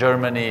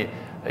 Germany,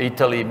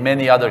 Italy,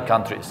 many other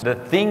countries. The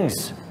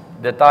things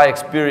that I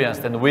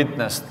experienced and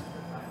witnessed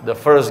the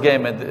first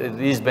game at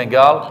East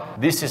Bengal,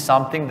 this is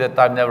something that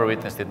I've never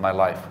witnessed in my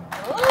life.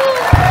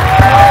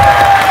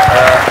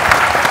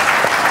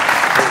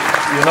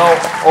 You know,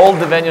 all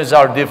the venues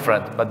are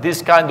different, but this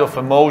kind of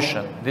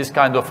emotion, this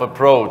kind of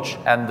approach,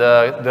 and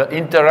the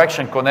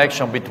interaction,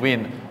 connection between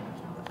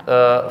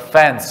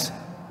fans,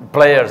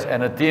 players, and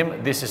a team,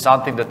 this is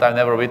something that I've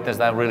never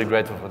witnessed. I'm really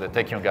grateful for that.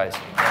 Thank you, guys.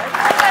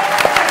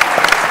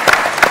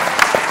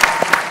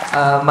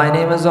 My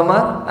name is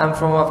Omar. I'm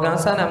from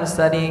Afghanistan. I'm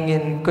studying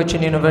in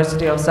Cochin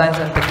University of Science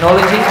and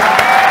Technology.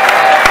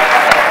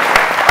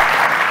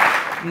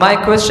 My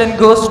question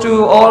goes to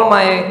all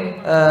my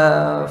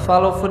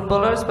fellow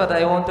footballers, but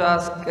I want to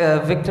ask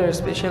Victor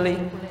especially,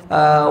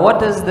 what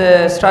is the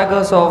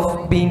struggles of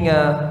being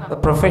a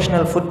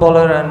professional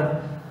footballer, and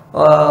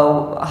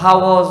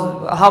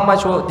how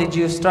much did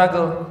you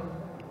struggle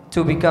to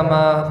become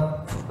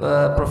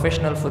a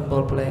professional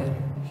football player?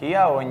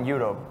 Here or in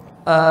Europe?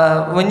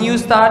 When you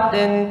start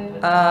and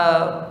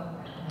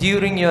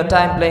during your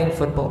time playing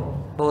football,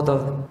 both of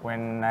them.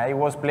 When I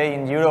was playing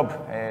in Europe,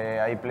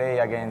 I play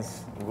against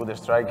good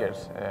strikers.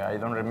 I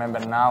don't remember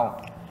now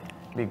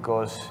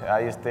because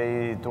I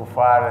stayed too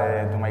far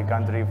to my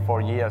country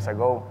 4 years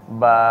ago.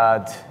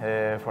 But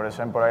for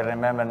example, I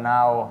remember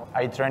now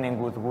I training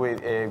with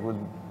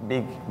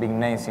big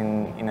names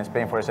in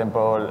Spain. For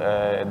example,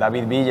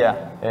 David Villa.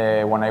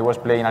 When I was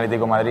playing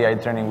Atlético Madrid, I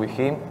training with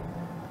him,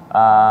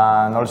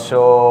 and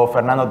also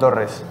Fernando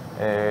Torres.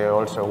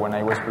 Also when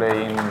I was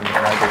playing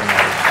Atlético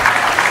Madrid.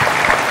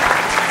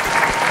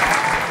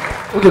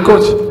 Okay,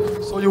 coach.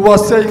 So you were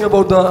saying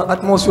about the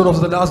atmosphere of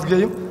the last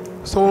game.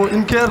 So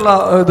in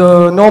Kerala,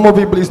 the normal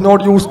people is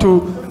not used to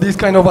these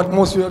kind of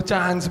atmosphere,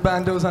 chants,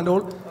 banners and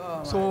all.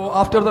 So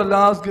after the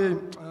last game,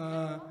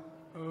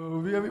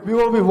 we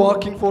were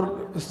working for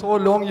so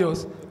long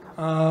years.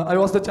 I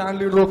was the chant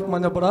leader of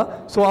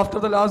Manjapara. So after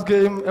the last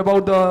game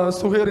about the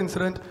Suhair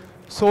incident,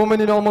 so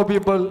many normal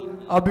people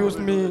abused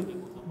me,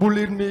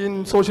 bullied me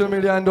in social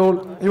media and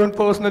all, even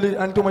personally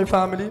and to my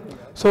family.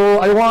 So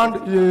I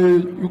want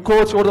you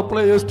coach or the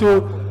players to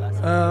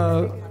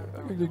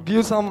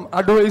give some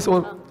advice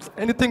or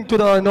anything to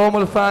the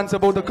normal fans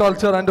about the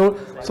culture and all.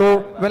 So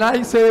when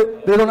I say,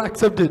 they don't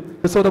accept it.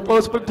 So the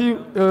perspective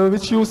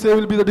which you say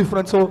will be the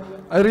difference. So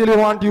I really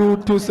want you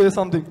to say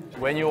something.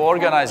 When you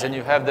organize and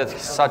you have that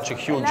such a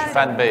huge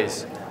fan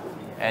base,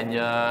 and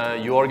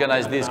you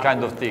organize these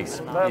kind of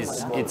things,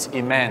 it's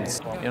immense.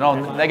 You know,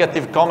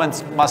 negative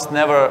comments must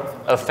never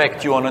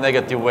affect you in a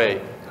negative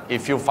way.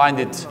 If you find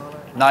it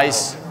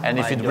nice and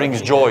if it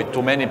brings joy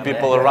to many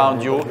people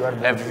around you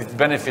and if it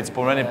benefits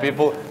for many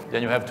people,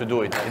 then you have to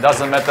do it. It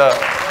doesn't matter.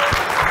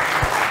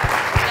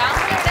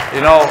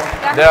 You know,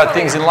 there are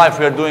things in life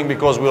we are doing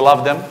because we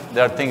love them.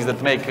 There are things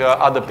that make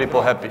other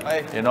people happy,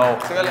 you know.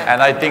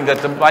 And I think that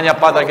the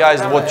Manjapada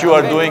guys, what you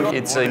are doing,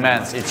 it's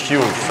immense, it's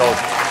huge. So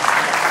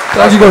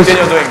let's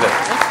continue doing that.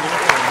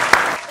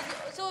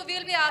 So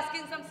we'll be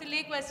asking some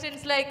silly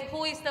questions like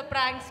who is the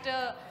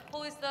prankster,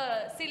 who is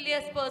the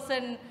silliest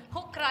person,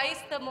 who cries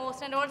the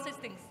most, and all such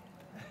things.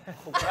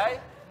 Who cry?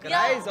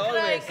 Cries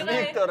always.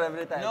 Victor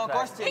every time. No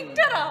cries. question.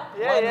 Victor?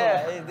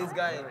 Yeah. Hey, this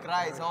guy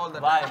cries all the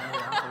time.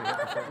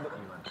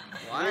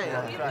 Why?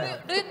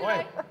 Do you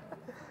cry?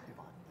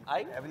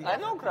 I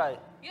don't cry.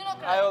 You don't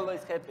cry? I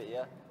always happy,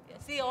 yeah.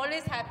 See,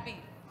 always happy.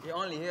 He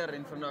only here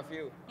in front of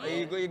you.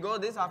 You go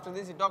this, after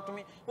this, you talk to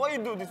me. Why you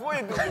do this? Why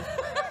you do this?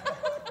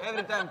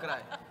 Every time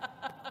cry.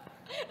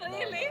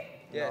 Really?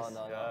 Yes.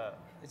 No.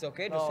 It's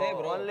okay to say,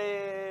 bro.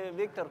 Only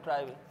Victor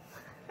cry.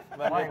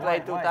 When we play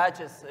two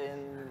touches,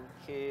 and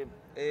he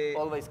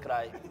always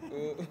cry.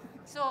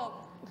 So,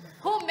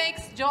 who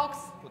makes jokes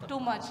too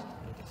much?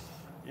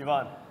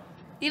 Ivan.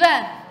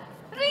 Ivan?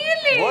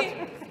 Really? What?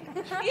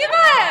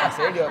 Ivan! I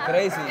said you're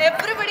crazy.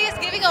 Everybody is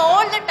giving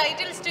all the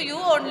titles to you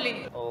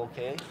only.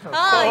 Okay.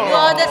 You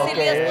are the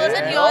silliest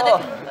person, you are the...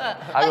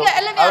 Okay,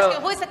 let me ask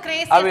you, who is the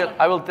craziest one?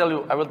 I will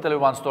tell you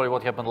one story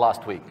what happened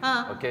last week.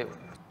 Okay?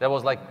 There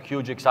was like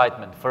huge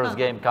excitement, first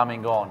game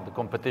coming on, the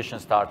competition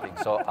starting.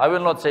 So I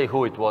will not say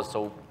who it was.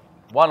 So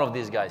one of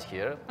these guys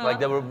here, like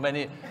there were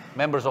many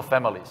members of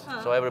families.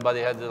 So everybody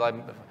had like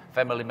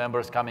family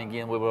members coming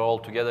in, we were all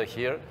together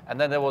here. And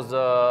then there was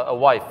a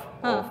wife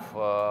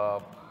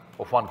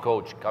of one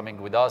coach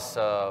coming with us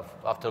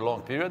after a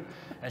long period.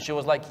 And she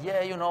was like,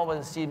 yeah, you know,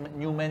 I see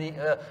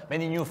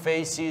many new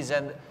faces.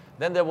 And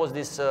then there was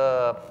this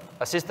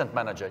assistant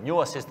manager,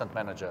 new assistant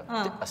manager,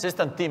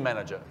 assistant team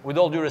manager. With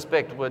all due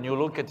respect, when you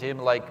look at him,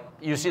 like,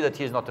 you see that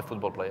he's not a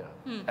football player.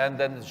 And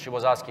then she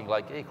was asking,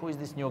 like, hey, who is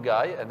this new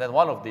guy? And then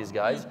one of these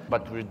guys,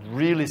 but with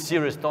really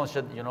serious tone,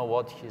 said, you know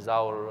what, he's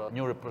our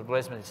new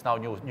replacement, it's now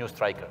new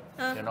striker.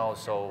 You know,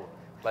 so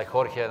like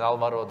Jorge and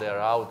Alvaro, they're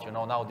out, you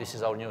know, now this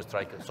is our new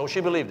striker. So she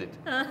believed it.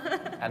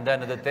 And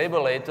then at the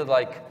table later,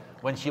 like,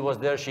 when she was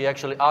there, she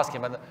actually asked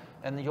him,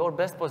 and your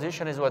best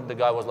position is what? The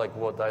guy was like,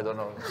 what? I don't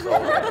know.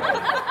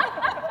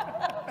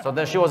 So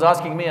then she was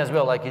asking me as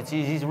well, like,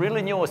 he's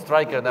really new a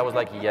striker, and I was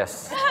like,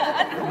 yes.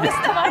 Who is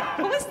the one?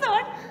 Who is the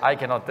one? I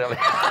cannot tell you.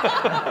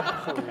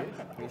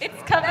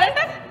 It's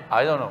Commander?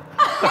 I don't know.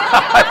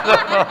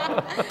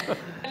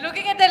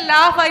 Looking at the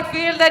laugh, I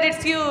feel that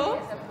it's you.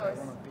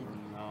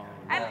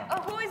 And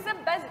who is the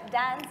best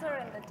dancer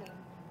in the team?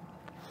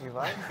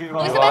 Ivan. Who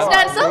is the best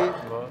dancer?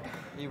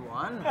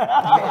 Ivan.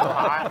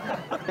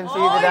 Can see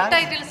All the dance?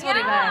 titles for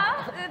Ivan.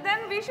 Yeah, then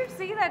we should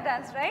see that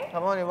dance, right?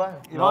 Come on, Ivan.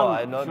 No,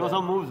 I know. Show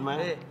some moves, man.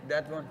 Hey,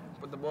 that one.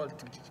 Put the ball.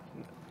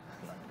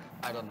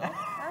 I don't know.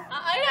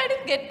 I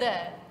didn't get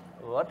that.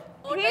 What?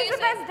 He's the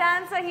best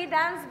dancer. He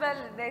dances well.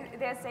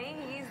 They're saying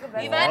he's the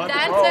best. Ivan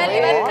dances well,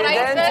 Ivan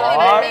cries well,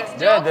 Ivan makes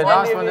jokes. Yeah, they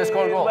dance when they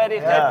score goal. Very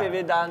happy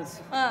we dance.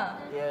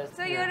 Yes.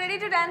 So you're ready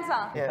to dance,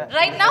 huh? Yeah.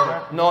 Right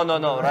now? No.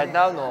 Right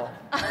now, no.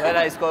 When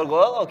I score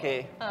goal,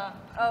 okay.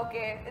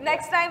 Okay.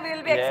 Next time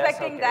we'll be Yes,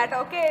 expecting okay. that,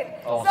 okay?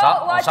 Oh, So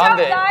watch out,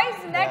 Sunday. guys.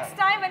 Next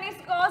time when he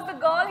scores the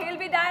goal,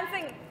 he'll be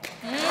dancing.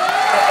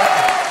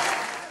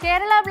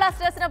 Kerala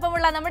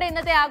ബ്ലാസ്റ്റേഴ്സിനൊപ്പമുള്ള നമ്മുടെ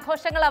ഇന്നത്തെ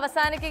ആഘോഷങ്ങൾ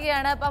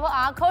അവസാനിക്കുകയാണ്. അപ്പോൾ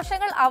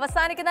ആഘോഷങ്ങൾ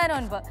അവസാനിക്കുന്നതിന്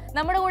മുൻപ്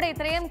നമ്മുടെ കൂടെ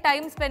ഇത്രയും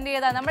ടൈം സ്പെൻഡ്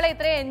ചെയ്ത, നമ്മളെ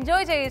ഇത്രയും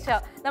എൻജോയ് ചെയ്യിച്ച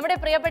നമ്മുടെ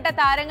പ്രിയപ്പെട്ട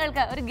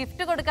താരങ്ങൾക്ക് ഒരു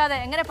ഗിഫ്റ്റ് കൊടുക്കാതെ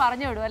എങ്ങനെ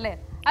പറഞ്ഞു വിടും അല്ലേ?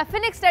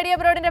 അഫിനിക്സ് സ്റ്റഡി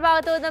അബ്രോഡിന്റെ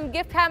ഭാഗത്തു നിന്നും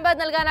ഗിഫ്റ്റ് ഹാമ്പർ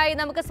നൽകാനായി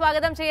നമുക്ക്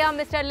സ്വാഗതം ചെയ്യാം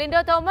mister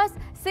Lindo Thomas,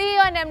 CEO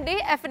and MD,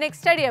 FNX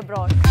Study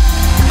Abroad.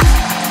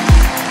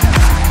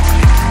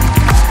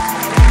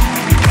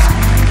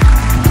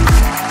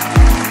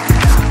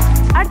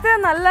 അടുത്ത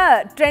നല്ല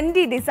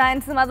ട്രെൻഡി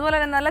ഡിസൈൻസും അതുപോലെ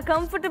തന്നെ നല്ല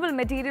കംഫർട്ടബിൾ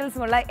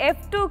മെറ്റീരിയൽസുമുള്ള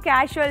F2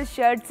 കാഷ്വൽ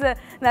ഷർട്ട്സ്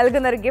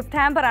നൽകുന്ന ഒരു ഗിഫ്റ്റ്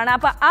ഹാമ്പറാണ്.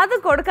 അപ്പോൾ അത്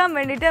കൊടുക്കാൻ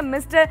വേണ്ടിയിട്ട്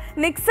മിസ്റ്റർ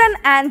നിക്സൺ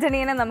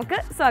ആന്റണീനെ നമുക്ക്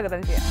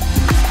സ്വാഗതം ചെയ്യാം.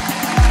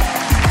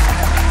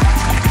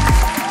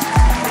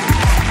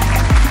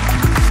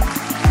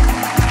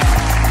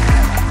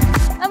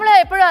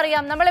 എപ്പോഴും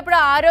അറിയാം,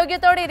 നമ്മളെപ്പോഴും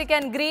ആരോഗ്യത്തോടെ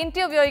ഇരിക്കാൻ ഗ്രീൻ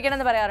ടീ ഉപയോഗിക്കണം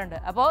എന്ന് പറയാറുണ്ട്.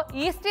 അപ്പോൾ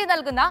ഈസ്റ്റ് ടീ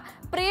നൽകുന്ന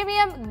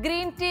പ്രീമിയം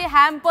ഗ്രീൻ ടീ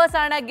ഹാമ്പേഴ്സ്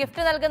ആണ്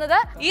ഗിഫ്റ്റ് നൽകുന്നത്.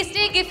 East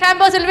tea gift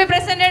hampers will be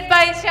presented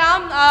by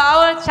Shyam,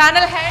 our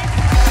channel head.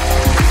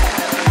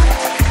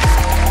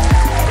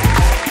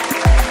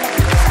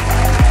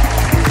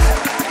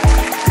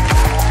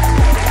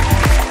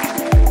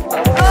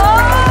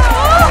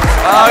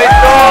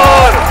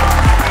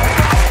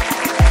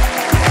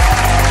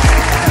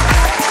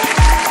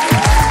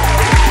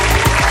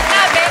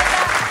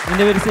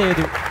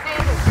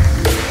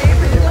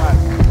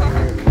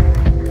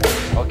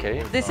 Okay.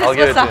 This I'll is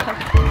give it for to you.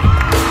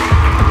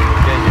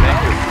 Okay,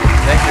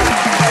 thank you.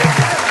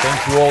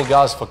 Thank you all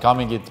guys for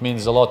coming. It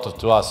means a lot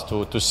to us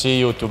to see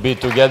you, to be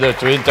together,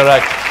 to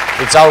interact.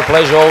 It's our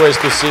pleasure always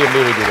to see and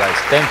be with you guys.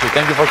 Thank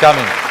you for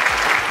coming.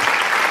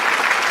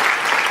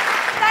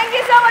 Thank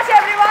you so much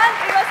everyone.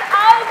 It was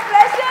our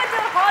pleasure to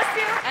host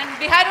you. And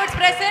Behindwoods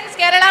presents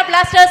Kerala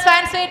Blasters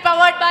fan suite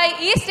powered by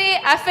East Tea,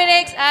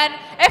 FNX and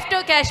F2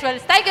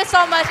 Casuals. Thank you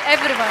so much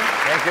everyone.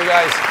 Thank you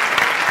guys.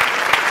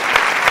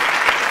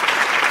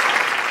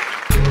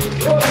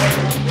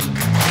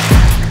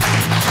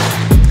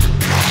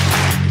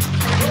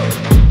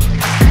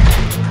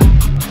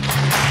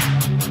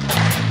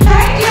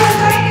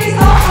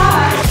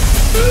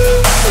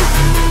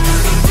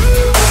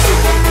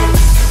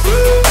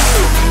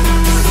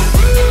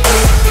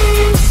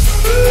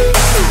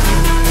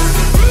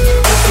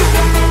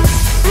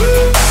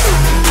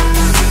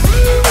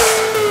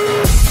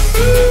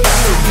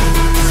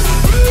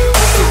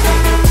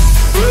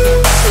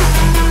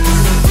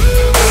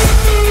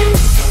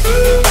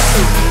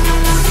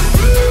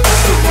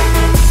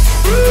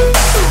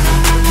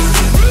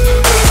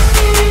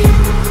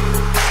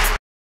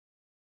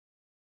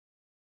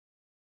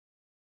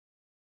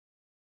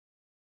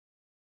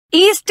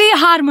 East tea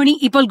harmony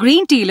ഇപ്പോൾ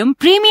green ടീയിലും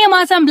premium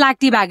Assam black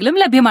tea ബാഗിലും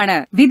ലഭ്യമാണ്.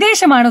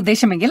 വിദേശമാണ്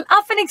ഉദ്ദേശമെങ്കിൽ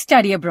FNX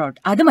study abroad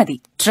അത് മതി.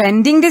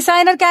 Trending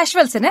designer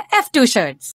കാഷ്വൽസിന് F2 shirts.